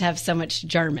is. You just have so much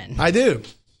German. I do.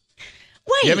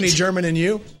 Wait. You have any German in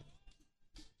you?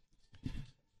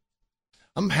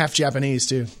 I'm half Japanese,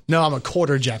 too. No, I'm a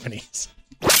quarter Japanese.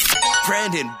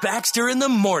 Brandon Baxter in the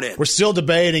morning. We're still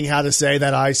debating how to say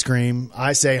that ice cream.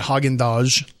 I say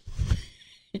Haagen-Dazs.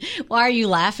 Why are you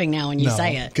laughing now when you No,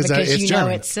 say it? 'cause Because it's you know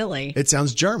German. it's silly. It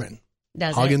sounds German.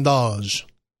 Does it? Haagen-Dazs.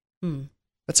 Hmm.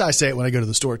 That's how I say it when I go to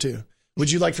the store, too.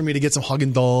 Would you like for me to get some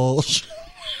Haagen-Dazs?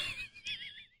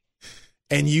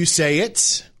 And you say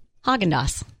it.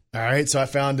 Haagen-Dazs. All right, so I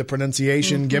found a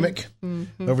pronunciation gimmick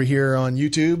over here on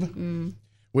YouTube,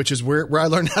 which is where I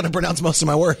learned how to pronounce most of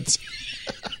my words.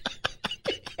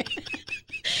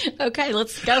 Okay,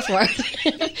 let's go for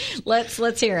it.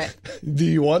 let's hear it. Do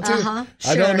you want to? Uh-huh,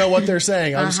 I don't sure. Uh-huh. know what they're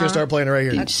saying. I'm just going to start playing it right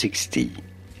here. 1960.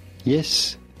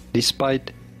 Yes,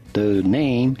 despite the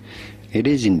name, it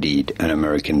is indeed an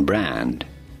American brand.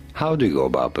 How do you go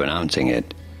about pronouncing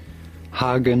it?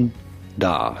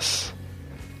 Haagen-Dazs.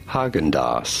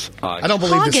 Haagen-Dazs. I don't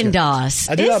believe this. Haagen-Dazs.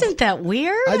 I do not- Isn't that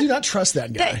weird? I do not trust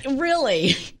that guy.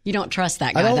 Really? You don't trust that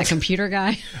I guy, don't- that computer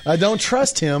guy? I don't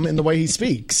trust him in the way he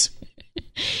speaks.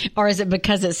 Or is it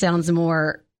because it sounds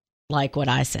more like what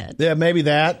I said? Yeah, maybe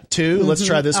that too. Let's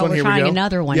try this Oh, one. we're Here we trying go.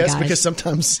 another one, Yes, guys. because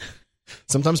sometimes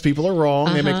people are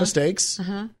wrong. They make mistakes.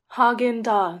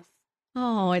 Haagen-Dazs.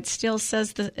 Oh, it still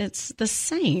says it's the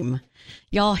same.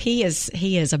 Y'all, he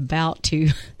is about to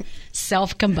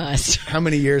self-combust. How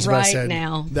many years have I Right said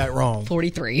now. that wrong?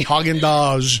 43.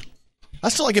 Haagen-Dazs. I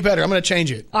still like it better. I'm going to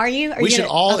change it. Are you? Are We you should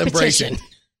gonna- all a embrace petition? it.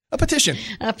 A petition.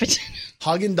 A petition.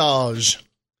 Haagen-Dazs.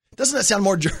 Doesn't that sound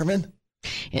more German?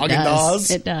 It Haagen-Dazs?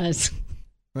 does. It does.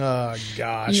 Oh,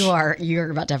 gosh.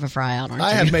 You're about to have a fry out, aren't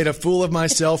I you? have made a fool of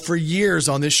myself for years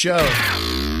on this show.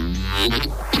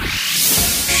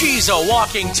 She's a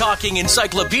walking, talking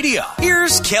encyclopedia.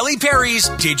 Here's Kelly Perry's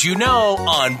Did You Know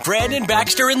on Brandon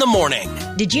Baxter in the Morning.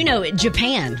 Did you know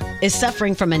Japan is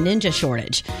suffering from a ninja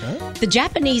shortage? Huh? The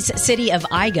Japanese city of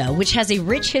Aiga, which has a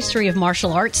rich history of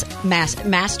martial arts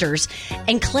masters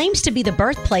and claims to be the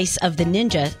birthplace of the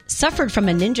ninja, suffered from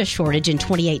a ninja shortage in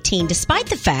 2018, despite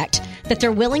the fact that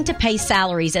they're willing to pay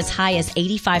salaries as high as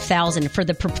 $85,000 for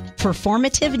the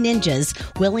performative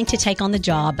ninjas willing to take on the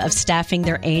job of staffing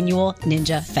their annual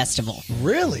ninja festival.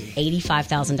 Really?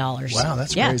 $85,000. Wow,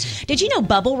 that's crazy. Did you know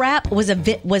bubble wrap was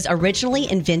originally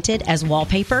invented as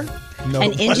wallpaper? No,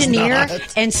 An it was engineer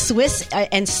not. and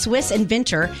Swiss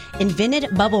inventor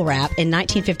invented bubble wrap in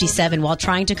 1957 while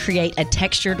trying to create a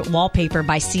textured wallpaper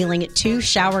by sealing 2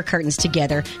 shower curtains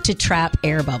together to trap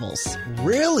air bubbles.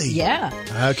 Really? Yeah.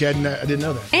 Okay, I didn't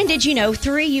know that. And did you know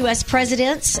 3 U.S.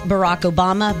 presidents, Barack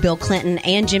Obama, Bill Clinton,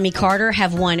 and Jimmy Carter,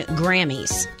 have won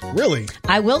Grammys? Really?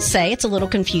 I will say it's a little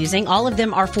confusing. All of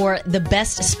them are for the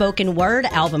best spoken word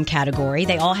album category.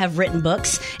 They all have written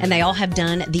books, and they all have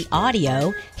done the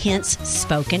audio, hence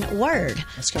spoken word.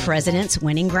 Presidents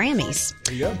winning Grammys.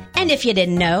 There you go. And if you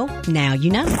didn't know, now you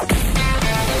know.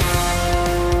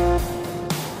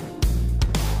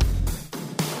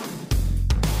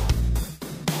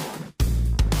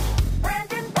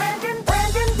 Brandon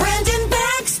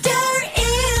Baxter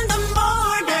in the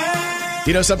morning.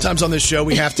 You know, sometimes on this show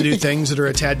we have to do things that are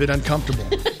a tad bit uncomfortable.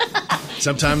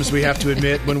 Sometimes we have to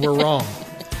admit when we're wrong.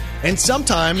 And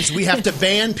sometimes we have to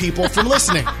ban people from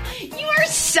listening. You are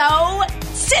so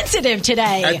sensitive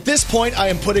today. At this point, I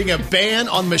am putting a ban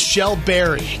on Michelle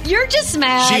Berry. You're just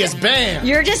mad. She is banned.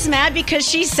 You're just mad because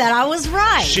she said I was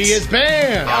right. She is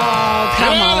banned. Oh,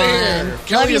 come Get outta on. here. Love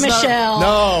Kelly you, is not- Michelle.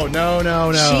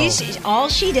 No. All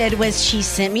she did was she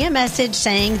sent me a message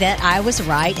saying that I was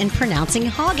right in pronouncing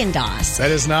Haagen-Dazs.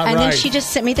 That is not and right. then she just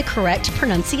sent me the correct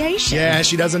pronunciation. Yeah,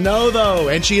 she doesn't know, though.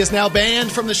 And she is now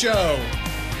banned from the show.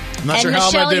 I'm not sure how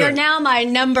Michelle, I'm going to do you're it. now my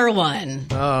number 1.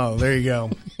 Oh, there you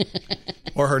go.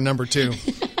 Or her number 2.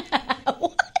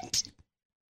 What?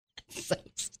 So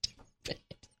stupid.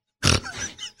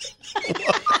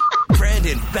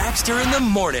 Brandon Baxter in the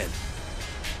Morning.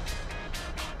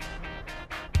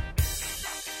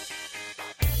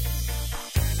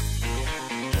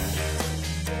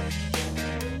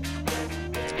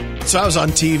 So I was on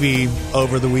TV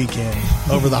over the weekend,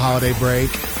 over the holiday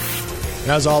break,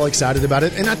 and I was all excited about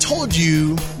it. And I told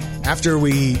you after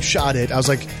we shot it, I was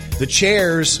like, the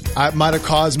chairs might have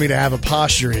caused me to have a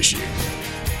posture issue.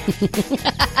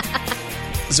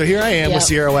 So here I am with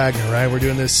Sierra Wagner, right? We're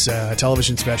doing this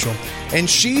television special, and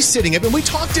she's sitting up, and we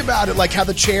talked about it, like how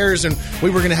the chairs, and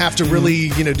we were going to have to really,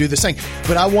 do this thing.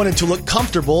 But I wanted to look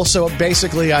comfortable, so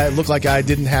basically I looked like I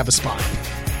didn't have a spine.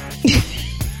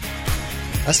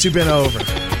 That's too bent over.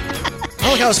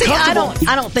 I was comfortable.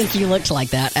 I don't think you looked like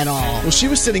that at all. Well, she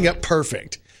was sitting up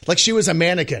perfect, like she was a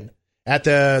mannequin at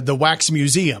the wax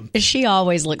museum. She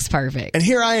always looks perfect. And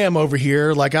here I am over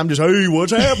here, like I'm just, hey,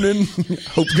 what's happening?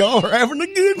 Hope y'all are having a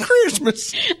good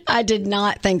Christmas. I did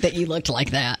not think that you looked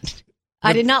like that.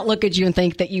 I did not look at you and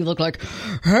think that you looked like,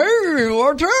 hey,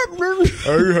 what's happening?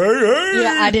 Hey.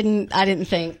 Yeah, I didn't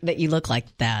think that you looked like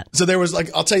that. So there was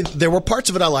I'll tell you, there were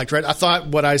parts of it I liked, right? I thought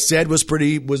what I said was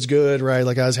good, right?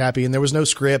 Like I was happy, and there was no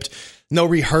script, no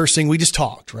rehearsing. We just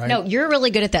talked, right? No, you're really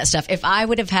good at that stuff. If I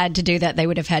would have had to do that, they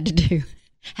would have had to do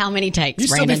how many takes,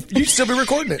 Brandon? You'd still be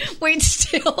recording it. We'd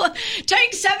still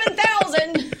take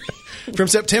 7,000. From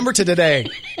September to today.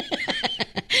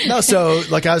 No, so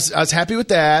like I was happy with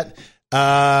that.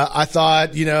 I thought,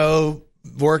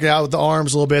 working out with the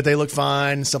arms a little bit, they look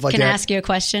fine, stuff like that. Can I ask you a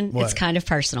question? What? It's kind of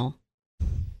personal.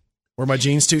 Were my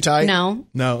jeans too tight? No.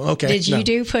 Okay. Did you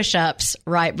do push-ups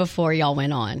right before y'all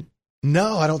went on?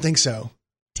 No, I don't think so.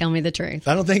 Tell me the truth.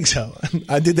 I don't think so.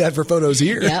 I did that for photos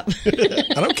here. Yep.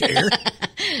 I don't care.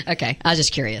 Okay. I was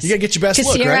just curious. You got to get your best look,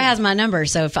 Because Sierra right? has my number,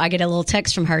 so if I get a little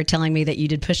text from her telling me that you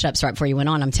did push-ups right before you went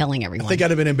on, I'm telling everyone. I think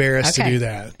I'd have been embarrassed to do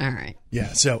that. All right.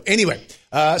 Yeah. So anyway,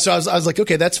 so I was like,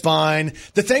 okay, that's fine.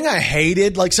 The thing I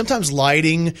hated, like sometimes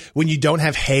lighting when you don't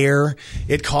have hair,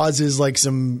 it causes like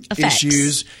some Effects.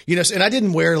 issues, and I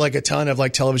didn't wear like a ton of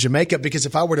like television makeup, because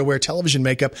if I were to wear television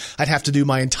makeup, I'd have to do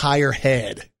my entire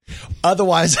head.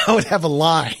 Otherwise I would have a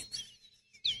line.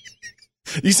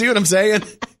 You see what I'm saying?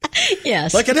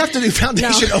 Yes. Like I'd have to do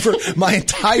foundation over my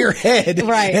entire head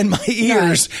and my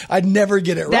ears. Right. I'd never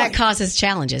get it right. That causes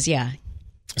challenges. Yeah.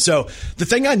 So the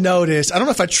thing I noticed, I don't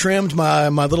know if I trimmed my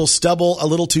little stubble a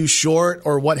little too short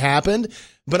or what happened,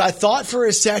 but I thought for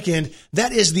a second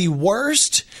that is the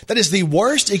worst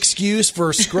excuse for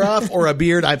a scruff or a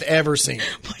beard I've ever seen.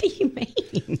 What do you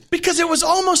mean? Because it was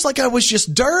almost like I was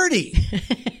just dirty.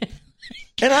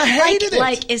 And I hated it.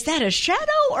 Like, is that a shadow,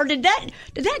 or did that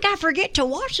guy forget to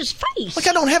wash his face? Like,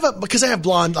 I don't have because I have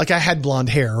blonde, like I had blonde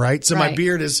hair, right? So my Right.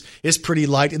 beard is pretty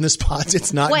light in the spots.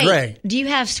 It's not Wait, gray. do you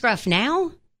have scruff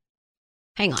now?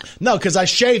 Hang on. No, because I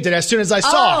shaved it as soon as I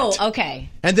saw it. Oh, okay.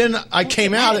 And then I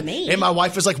came out, at me. and my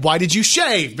wife was like, why did you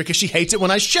shave? Because she hates it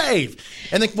when I shave.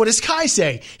 And then what does Kai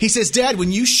say? He says, Dad,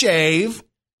 when you shave,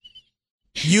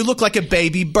 you look like a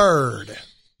baby bird.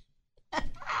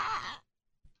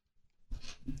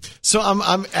 So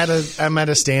I'm at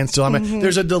a standstill.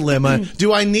 There's a dilemma.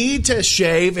 Do I need to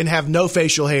shave and have no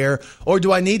facial hair, or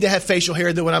do I need to have facial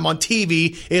hair that when I'm on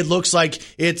TV it looks like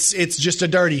it's just a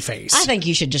dirty face? I think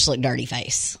you should just look dirty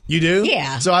face. You do?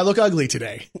 Yeah. So I look ugly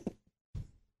today.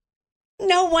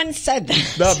 No one said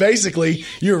that. No, basically,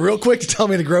 you're real quick to tell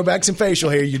me to grow back some facial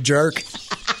hair, you jerk.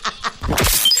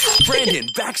 Brandon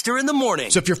Baxter in the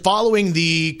morning. So if you're following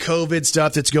the COVID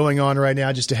stuff that's going on right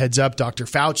now, just a heads up, Dr.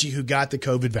 Fauci, who got the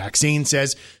COVID vaccine,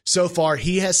 says so far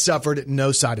he has suffered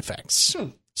no side effects.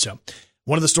 So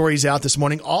one of the stories out this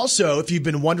morning. Also, if you've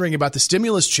been wondering about the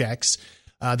stimulus checks,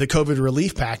 the COVID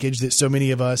relief package that so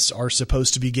many of us are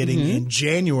supposed to be getting in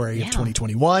January of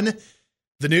 2021,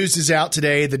 the news is out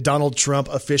today that Donald Trump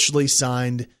officially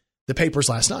signed the papers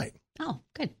last night. Oh,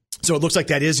 good. So it looks like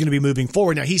that is going to be moving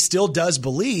forward. Now, he still does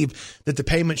believe that the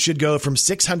payment should go from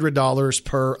 $600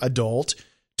 per adult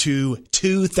to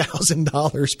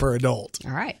 $2,000 per adult.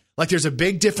 All right. Like, there's a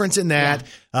big difference in that.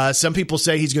 Some people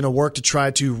say he's going to work to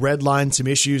try to redline some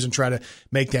issues and try to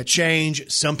make that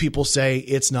change. Some people say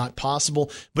it's not possible.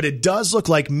 But it does look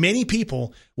like many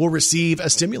people will receive a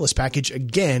stimulus package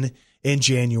again in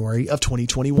January of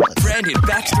 2021. Brandon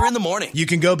Baxter in the morning. You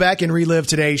can go back and relive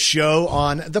today's show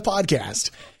on the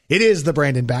podcast. It is the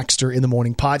Brandon Baxter in the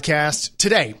Morning podcast.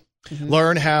 Today,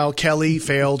 learn how Kelly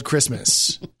failed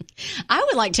Christmas. I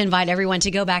would like to invite everyone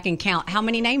to go back and count how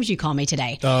many names you call me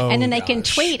today. Oh, and then they can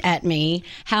tweet at me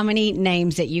how many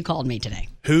names that you called me today.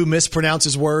 Who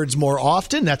mispronounces words more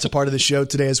often? That's a part of the show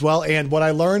today as well. And what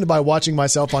I learned by watching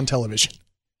myself on television.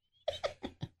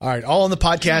 All right, all on the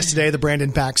podcast today, the Brandon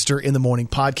Baxter in the Morning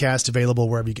podcast, available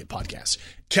wherever you get podcasts.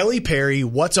 Kelly Perry,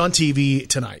 what's on TV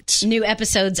tonight? New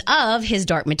episodes of His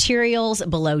Dark Materials,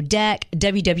 Below Deck,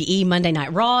 WWE Monday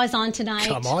Night Raw is on tonight.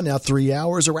 Come on now, 3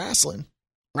 hours of wrestling.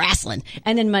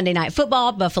 And then Monday Night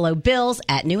Football, Buffalo Bills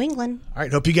at New England. All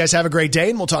right, hope you guys have a great day,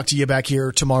 and we'll talk to you back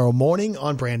here tomorrow morning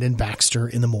on Brandon Baxter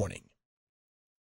in the Morning.